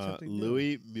 Facebook did something new.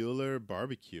 Louis Mueller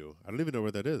Barbecue. I don't even know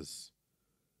where that is.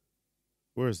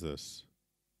 Where is this?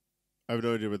 I have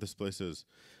no idea where this place is.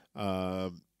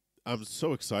 I'm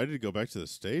so excited to go back to the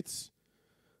States.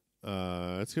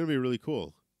 It's going to be really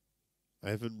cool. I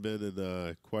haven't been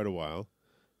in quite a while.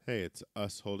 Hey, it's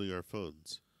us holding our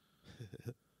phones.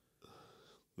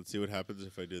 Let's see what happens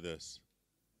if I do this.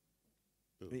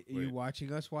 Ooh, Are you wait.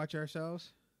 watching us watch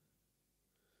ourselves?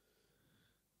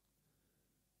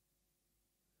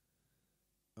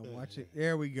 I'm watching.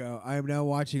 There we go. I am now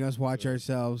watching us watch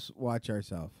ourselves watch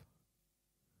ourselves.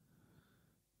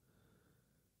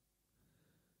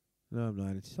 No, I'm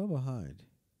not. It's still behind.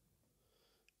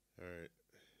 All right.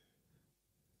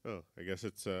 Oh, I guess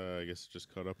it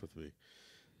just caught up with me.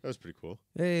 That was pretty cool.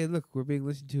 Hey, look, we're being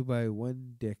listened to by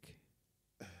one dick.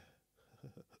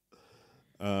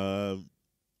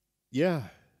 Yeah.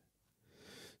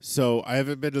 So I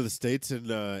haven't been to the States in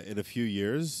a few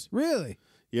years. Really?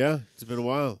 Yeah, it's been a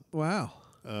while. Wow.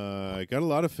 Got a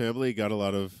lot of family. Got a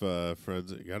lot of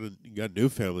friends. Got new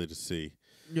family to see.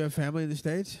 You have family in the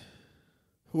States?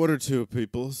 One or two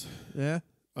peoples. Yeah.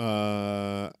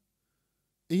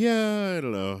 Yeah, I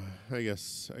don't know. I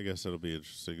guess it'll be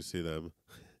interesting to see them.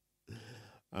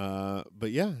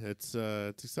 But yeah, it's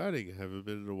exciting. I haven't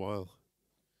been in a while.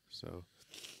 So,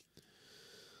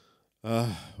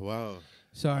 wow.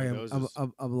 Sorry, My I'm nose I'm is-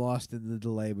 I'm, I'm lost in the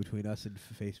delay between us and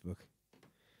Facebook.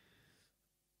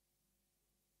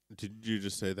 Did you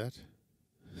just say that?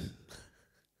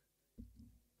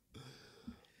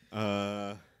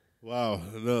 Wow.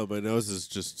 No, my nose is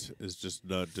just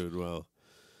not doing well.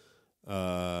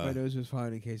 My nose was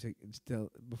fine in case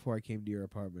before I came to your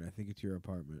apartment. I think it's your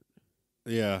apartment.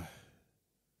 Yeah.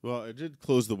 Well, I did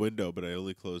close the window, but I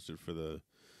only closed it for the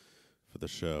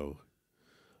show.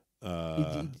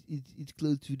 It's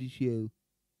close to the show.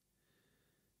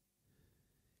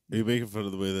 Are you making fun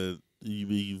of the way that you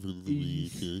making fun of the way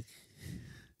you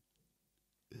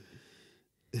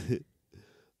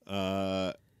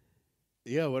talk?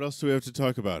 Yeah, what else do we have to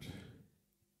talk about?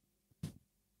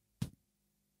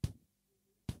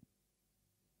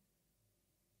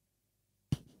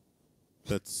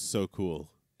 That's so cool.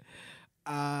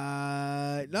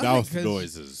 Nothing, Mouth 'cause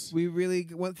noises. we really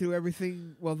went through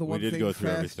everything. Well, the We one did thing go through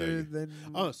faster everything. than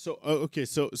Okay.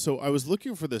 So I was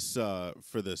looking for this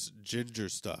ginger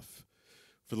stuff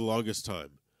for the longest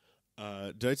time.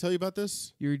 Did I tell you about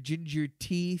this? your ginger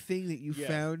tea thing that you Yeah.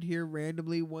 found here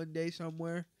randomly one day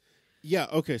somewhere. Yeah.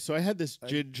 Okay. So I had this Like,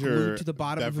 ginger glued to the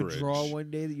bottom beverage. of a drawer one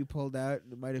day that you pulled out,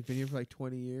 and it might have been here for like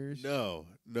 20 years. No.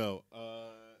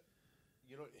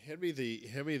 You know, hand me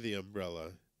the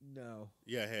umbrella. No.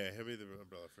 Yeah. Hey, hand me the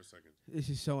umbrella for a second. This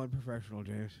is so unprofessional,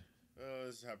 James.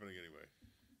 This is happening anyway.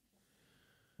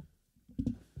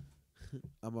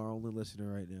 I'm our only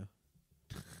listener right now.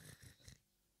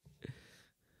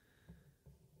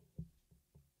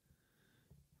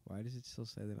 Why does it still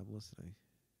say that I'm listening?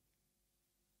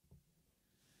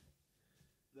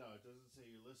 No, it doesn't say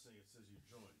you're listening. It says you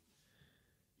joined.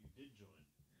 You did join.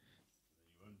 And then you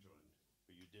unjoined.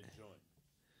 But you did join.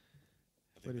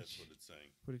 I think that's what it's saying.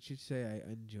 But it should say I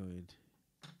unjoined.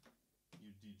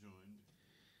 You dejoined.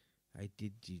 I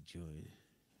did dejoin.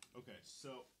 Okay,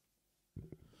 so.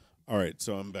 All right,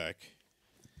 so I'm back.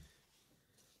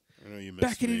 I know you missed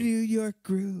Back in me. the New York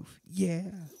groove.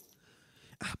 Yeah.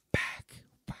 I'm back.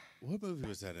 What movie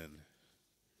was that in?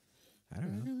 I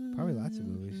don't know. Probably lots of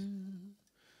movies.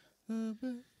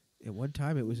 At one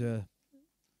time, it was a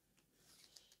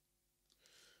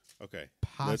Okay.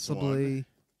 possibly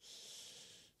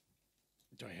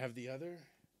Do I have the other?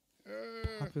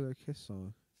 popular Kiss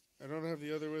song. I don't have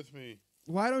the other with me.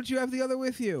 Why don't you have the other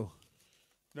with you?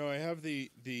 No, I have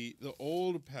the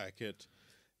old packet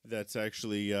that's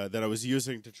actually that I was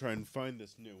using to try and find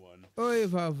this new one. Oy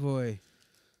vavoy.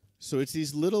 So it's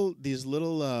these little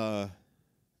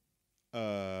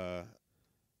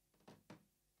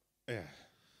yeah.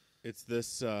 It's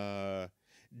this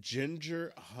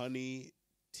ginger honey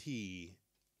tea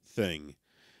thing.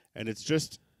 And it's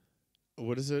just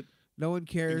what is it? No one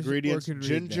cares. Ingredients: or can read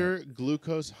ginger, that.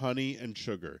 glucose, honey, and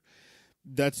sugar.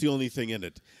 That's the only thing in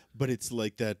it. But it's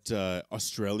like that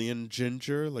Australian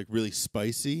ginger, like really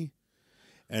spicy,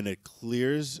 and it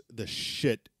clears the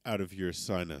shit out of your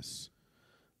sinus.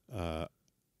 I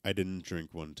didn't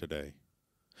drink one today.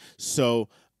 So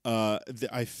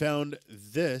I found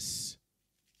this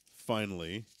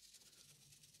finally,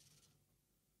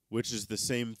 which is the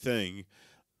same thing.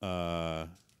 And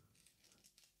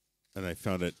I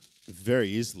found it very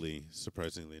easily,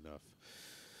 surprisingly enough.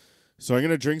 So I'm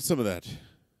going to drink some of that.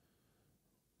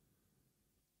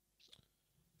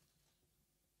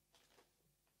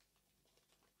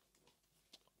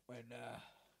 When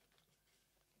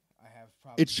I have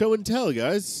problems. It's show and tell,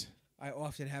 guys. I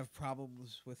often have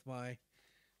problems with my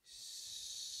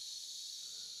Sinai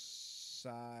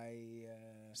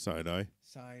Sinai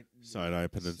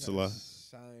Peninsula.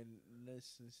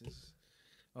 Sinuses.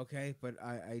 Okay, but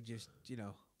I just,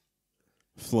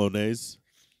 Flonase.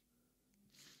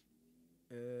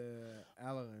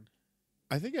 Allergan.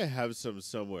 I think I have some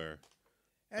somewhere.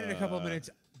 And in a couple of minutes,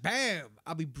 bam!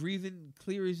 I'll be breathing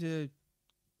clear as a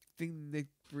thing that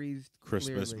breathes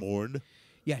Christmas clearly. morn.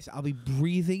 Yes, I'll be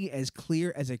breathing as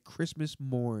clear as a Christmas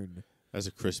morn. As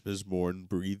a Christmas morn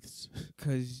breathes.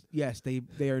 Because, yes, they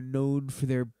are known for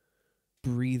their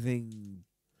breathing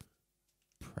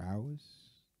prowess.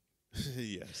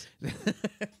 Yes.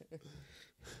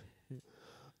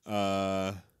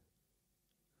 Uh-huh.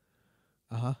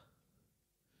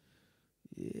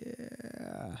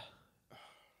 Yeah.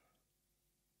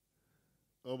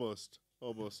 Almost.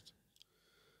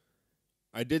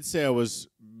 I did say I was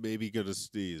maybe going to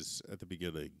sneeze at the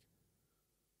beginning.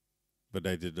 But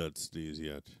I did not sneeze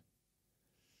yet.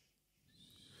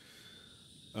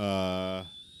 But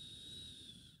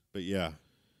yeah.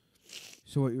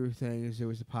 So what you were saying is there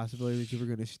was a possibility that you were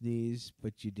going to sneeze,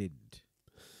 but you didn't.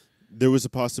 There was a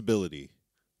possibility,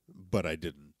 but I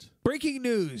didn't. Breaking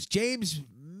news. James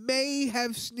may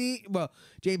have sneezed. Well,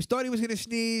 James thought he was going to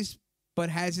sneeze, but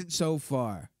hasn't so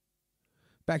far.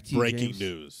 Back to you, Breaking James.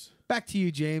 news. Back to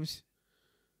you, James.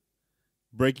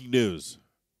 Breaking news.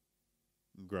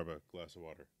 Grab a glass of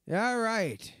water. All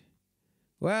right.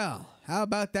 Well, how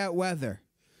about that weather?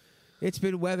 It's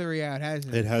been weathery out,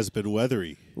 hasn't it? It has been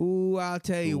weathery. Ooh, I'll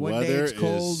tell you. One day Weather it's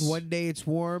cold, is- one day it's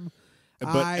warm. But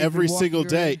I've every been single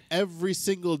walking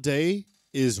around- day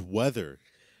is weather.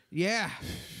 Yeah.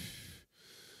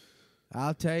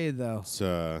 I'll tell you, though. It's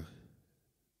a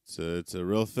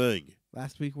real thing.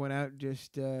 Last week went out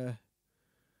just,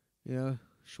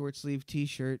 short sleeve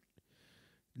T-shirt.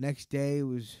 Next day it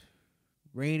was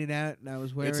raining out, and I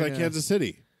was wearing It's like a Kansas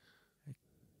City.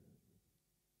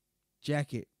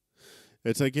 jacket.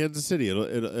 It's like Kansas City.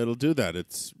 It'll do that.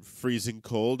 It's freezing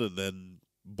cold and then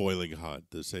boiling hot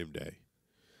the same day.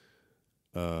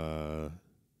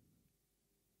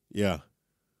 Yeah.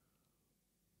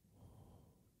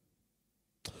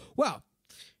 Well,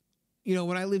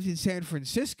 when I lived in San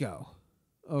Francisco,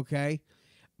 okay,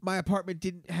 my apartment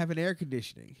didn't have an air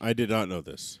conditioning. I did not know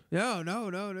this. No,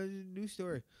 new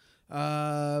story.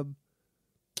 Because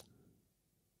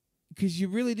you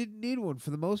really didn't need one for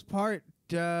the most part.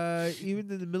 Even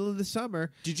in the middle of the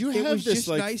summer, Did you it have was this just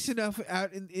like nice enough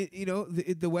out.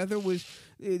 The weather was.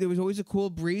 There was always a cool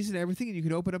breeze and everything, and you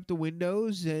could open up the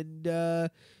windows and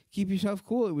keep yourself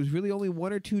cool. It was really only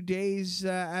 1 or 2 days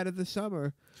out of the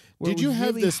summer. Where Did it you was have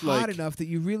really this, hot like- enough that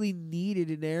you really needed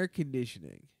an air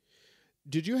conditioning?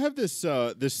 Did you have this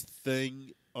this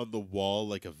thing on the wall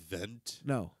like a vent?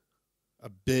 No. A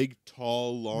big,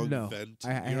 tall, long No, vent? I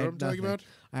You know had what I'm talking nothing. about?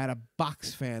 I had a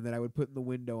box fan that I would put in the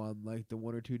window on like the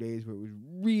 1 or 2 days where it was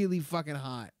really fucking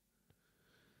hot.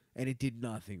 And it did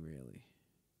nothing really.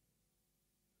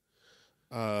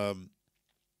 I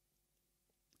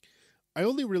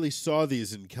only really saw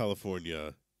these in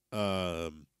California.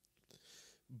 But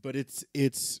it's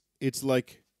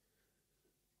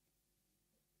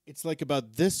like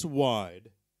about this wide.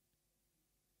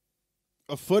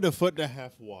 A foot and a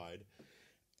half wide.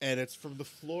 And it's from the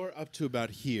floor up to about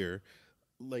here,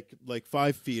 like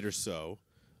 5 feet or so,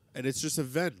 and it's just a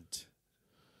vent,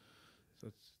 So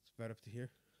it's about up to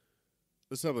here?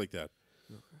 or something like that.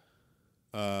 Okay.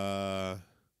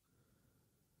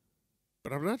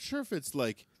 But I'm not sure if it's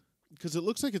like, because it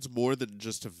looks like it's more than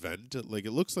just a vent. It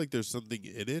looks like there's something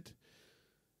in it,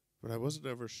 but I wasn't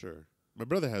ever sure. My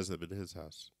brother has them in his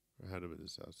house, or had them in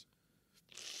his house.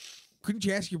 Couldn't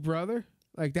you ask your brother?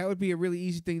 Like, that would be a really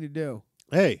easy thing to do.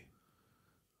 Hey,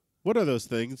 what are those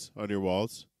things on your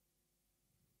walls?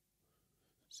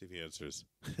 See if he answers.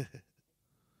 I'm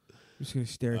just going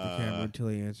to stare at the camera until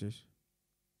he answers.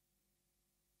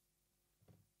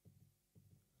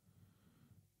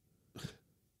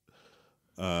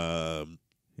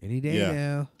 Any day yeah.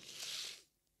 now.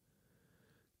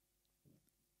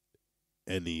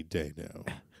 Any day now.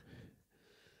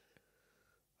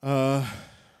 I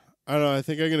don't know. I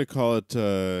think I'm gonna call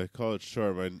it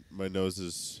short. My nose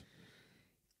is.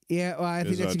 Yeah, well, I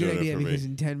think Is that's a not good doing it idea for me. because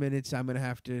in 10 minutes I'm going to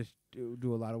have to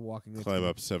do a lot of walking. That's Climb gonna-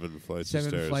 up 7 flights of 7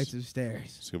 stairs. flights of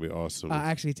stairs. It's gonna be awesome.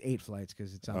 Actually, it's 8 flights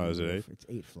because it's on Oh, the is it roof. 8? It's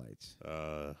 8 flights.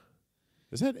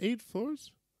 Is that 8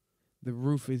 floors? The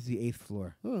roof is the 8th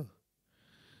floor. Huh.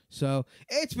 So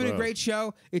it's been a Wow. great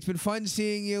show. It's been fun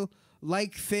seeing you.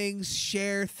 Like things,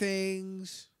 share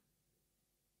things.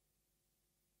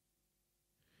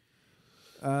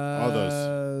 All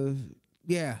those.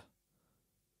 Yeah.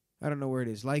 I don't know where it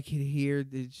is. Like it here,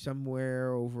 it's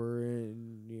somewhere over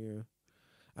in.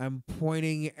 I'm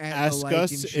pointing at Ask the like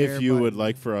us and share if you would button.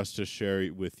 like for us to share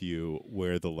it with you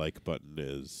where the like button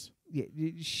is. Yeah,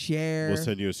 share. We'll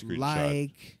send you a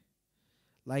screenshot.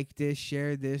 Like this,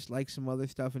 share this, like some other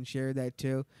stuff, and share that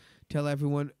too. Tell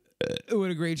everyone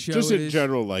what a great show Just it in is.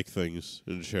 general, like things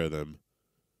and share them.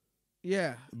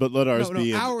 Yeah. But let ours No,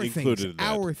 be our included things. in that.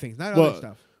 Our things, not Well, other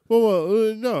stuff.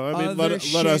 Well, no. I mean, Other let us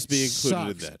shit be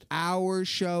included sucks. in that. Our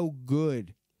show,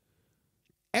 good.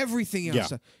 Everything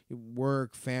else, Yeah.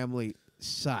 work, family,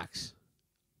 sucks.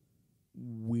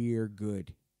 We're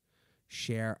good.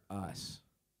 Share us.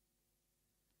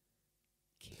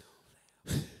 Kill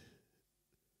them.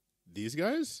 These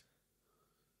guys?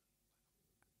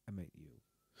 I meant you.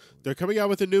 They're coming out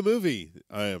with a new movie.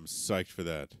 I am psyched for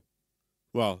that.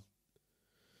 Well,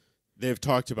 they've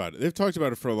talked about it. They've talked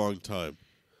about it for a long time.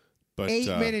 But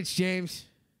 8 minutes, James.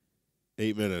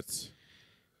 8 minutes.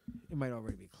 It might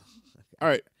already be close. All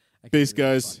right. I can't Peace, really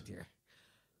guys. fucked here.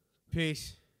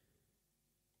 Peace.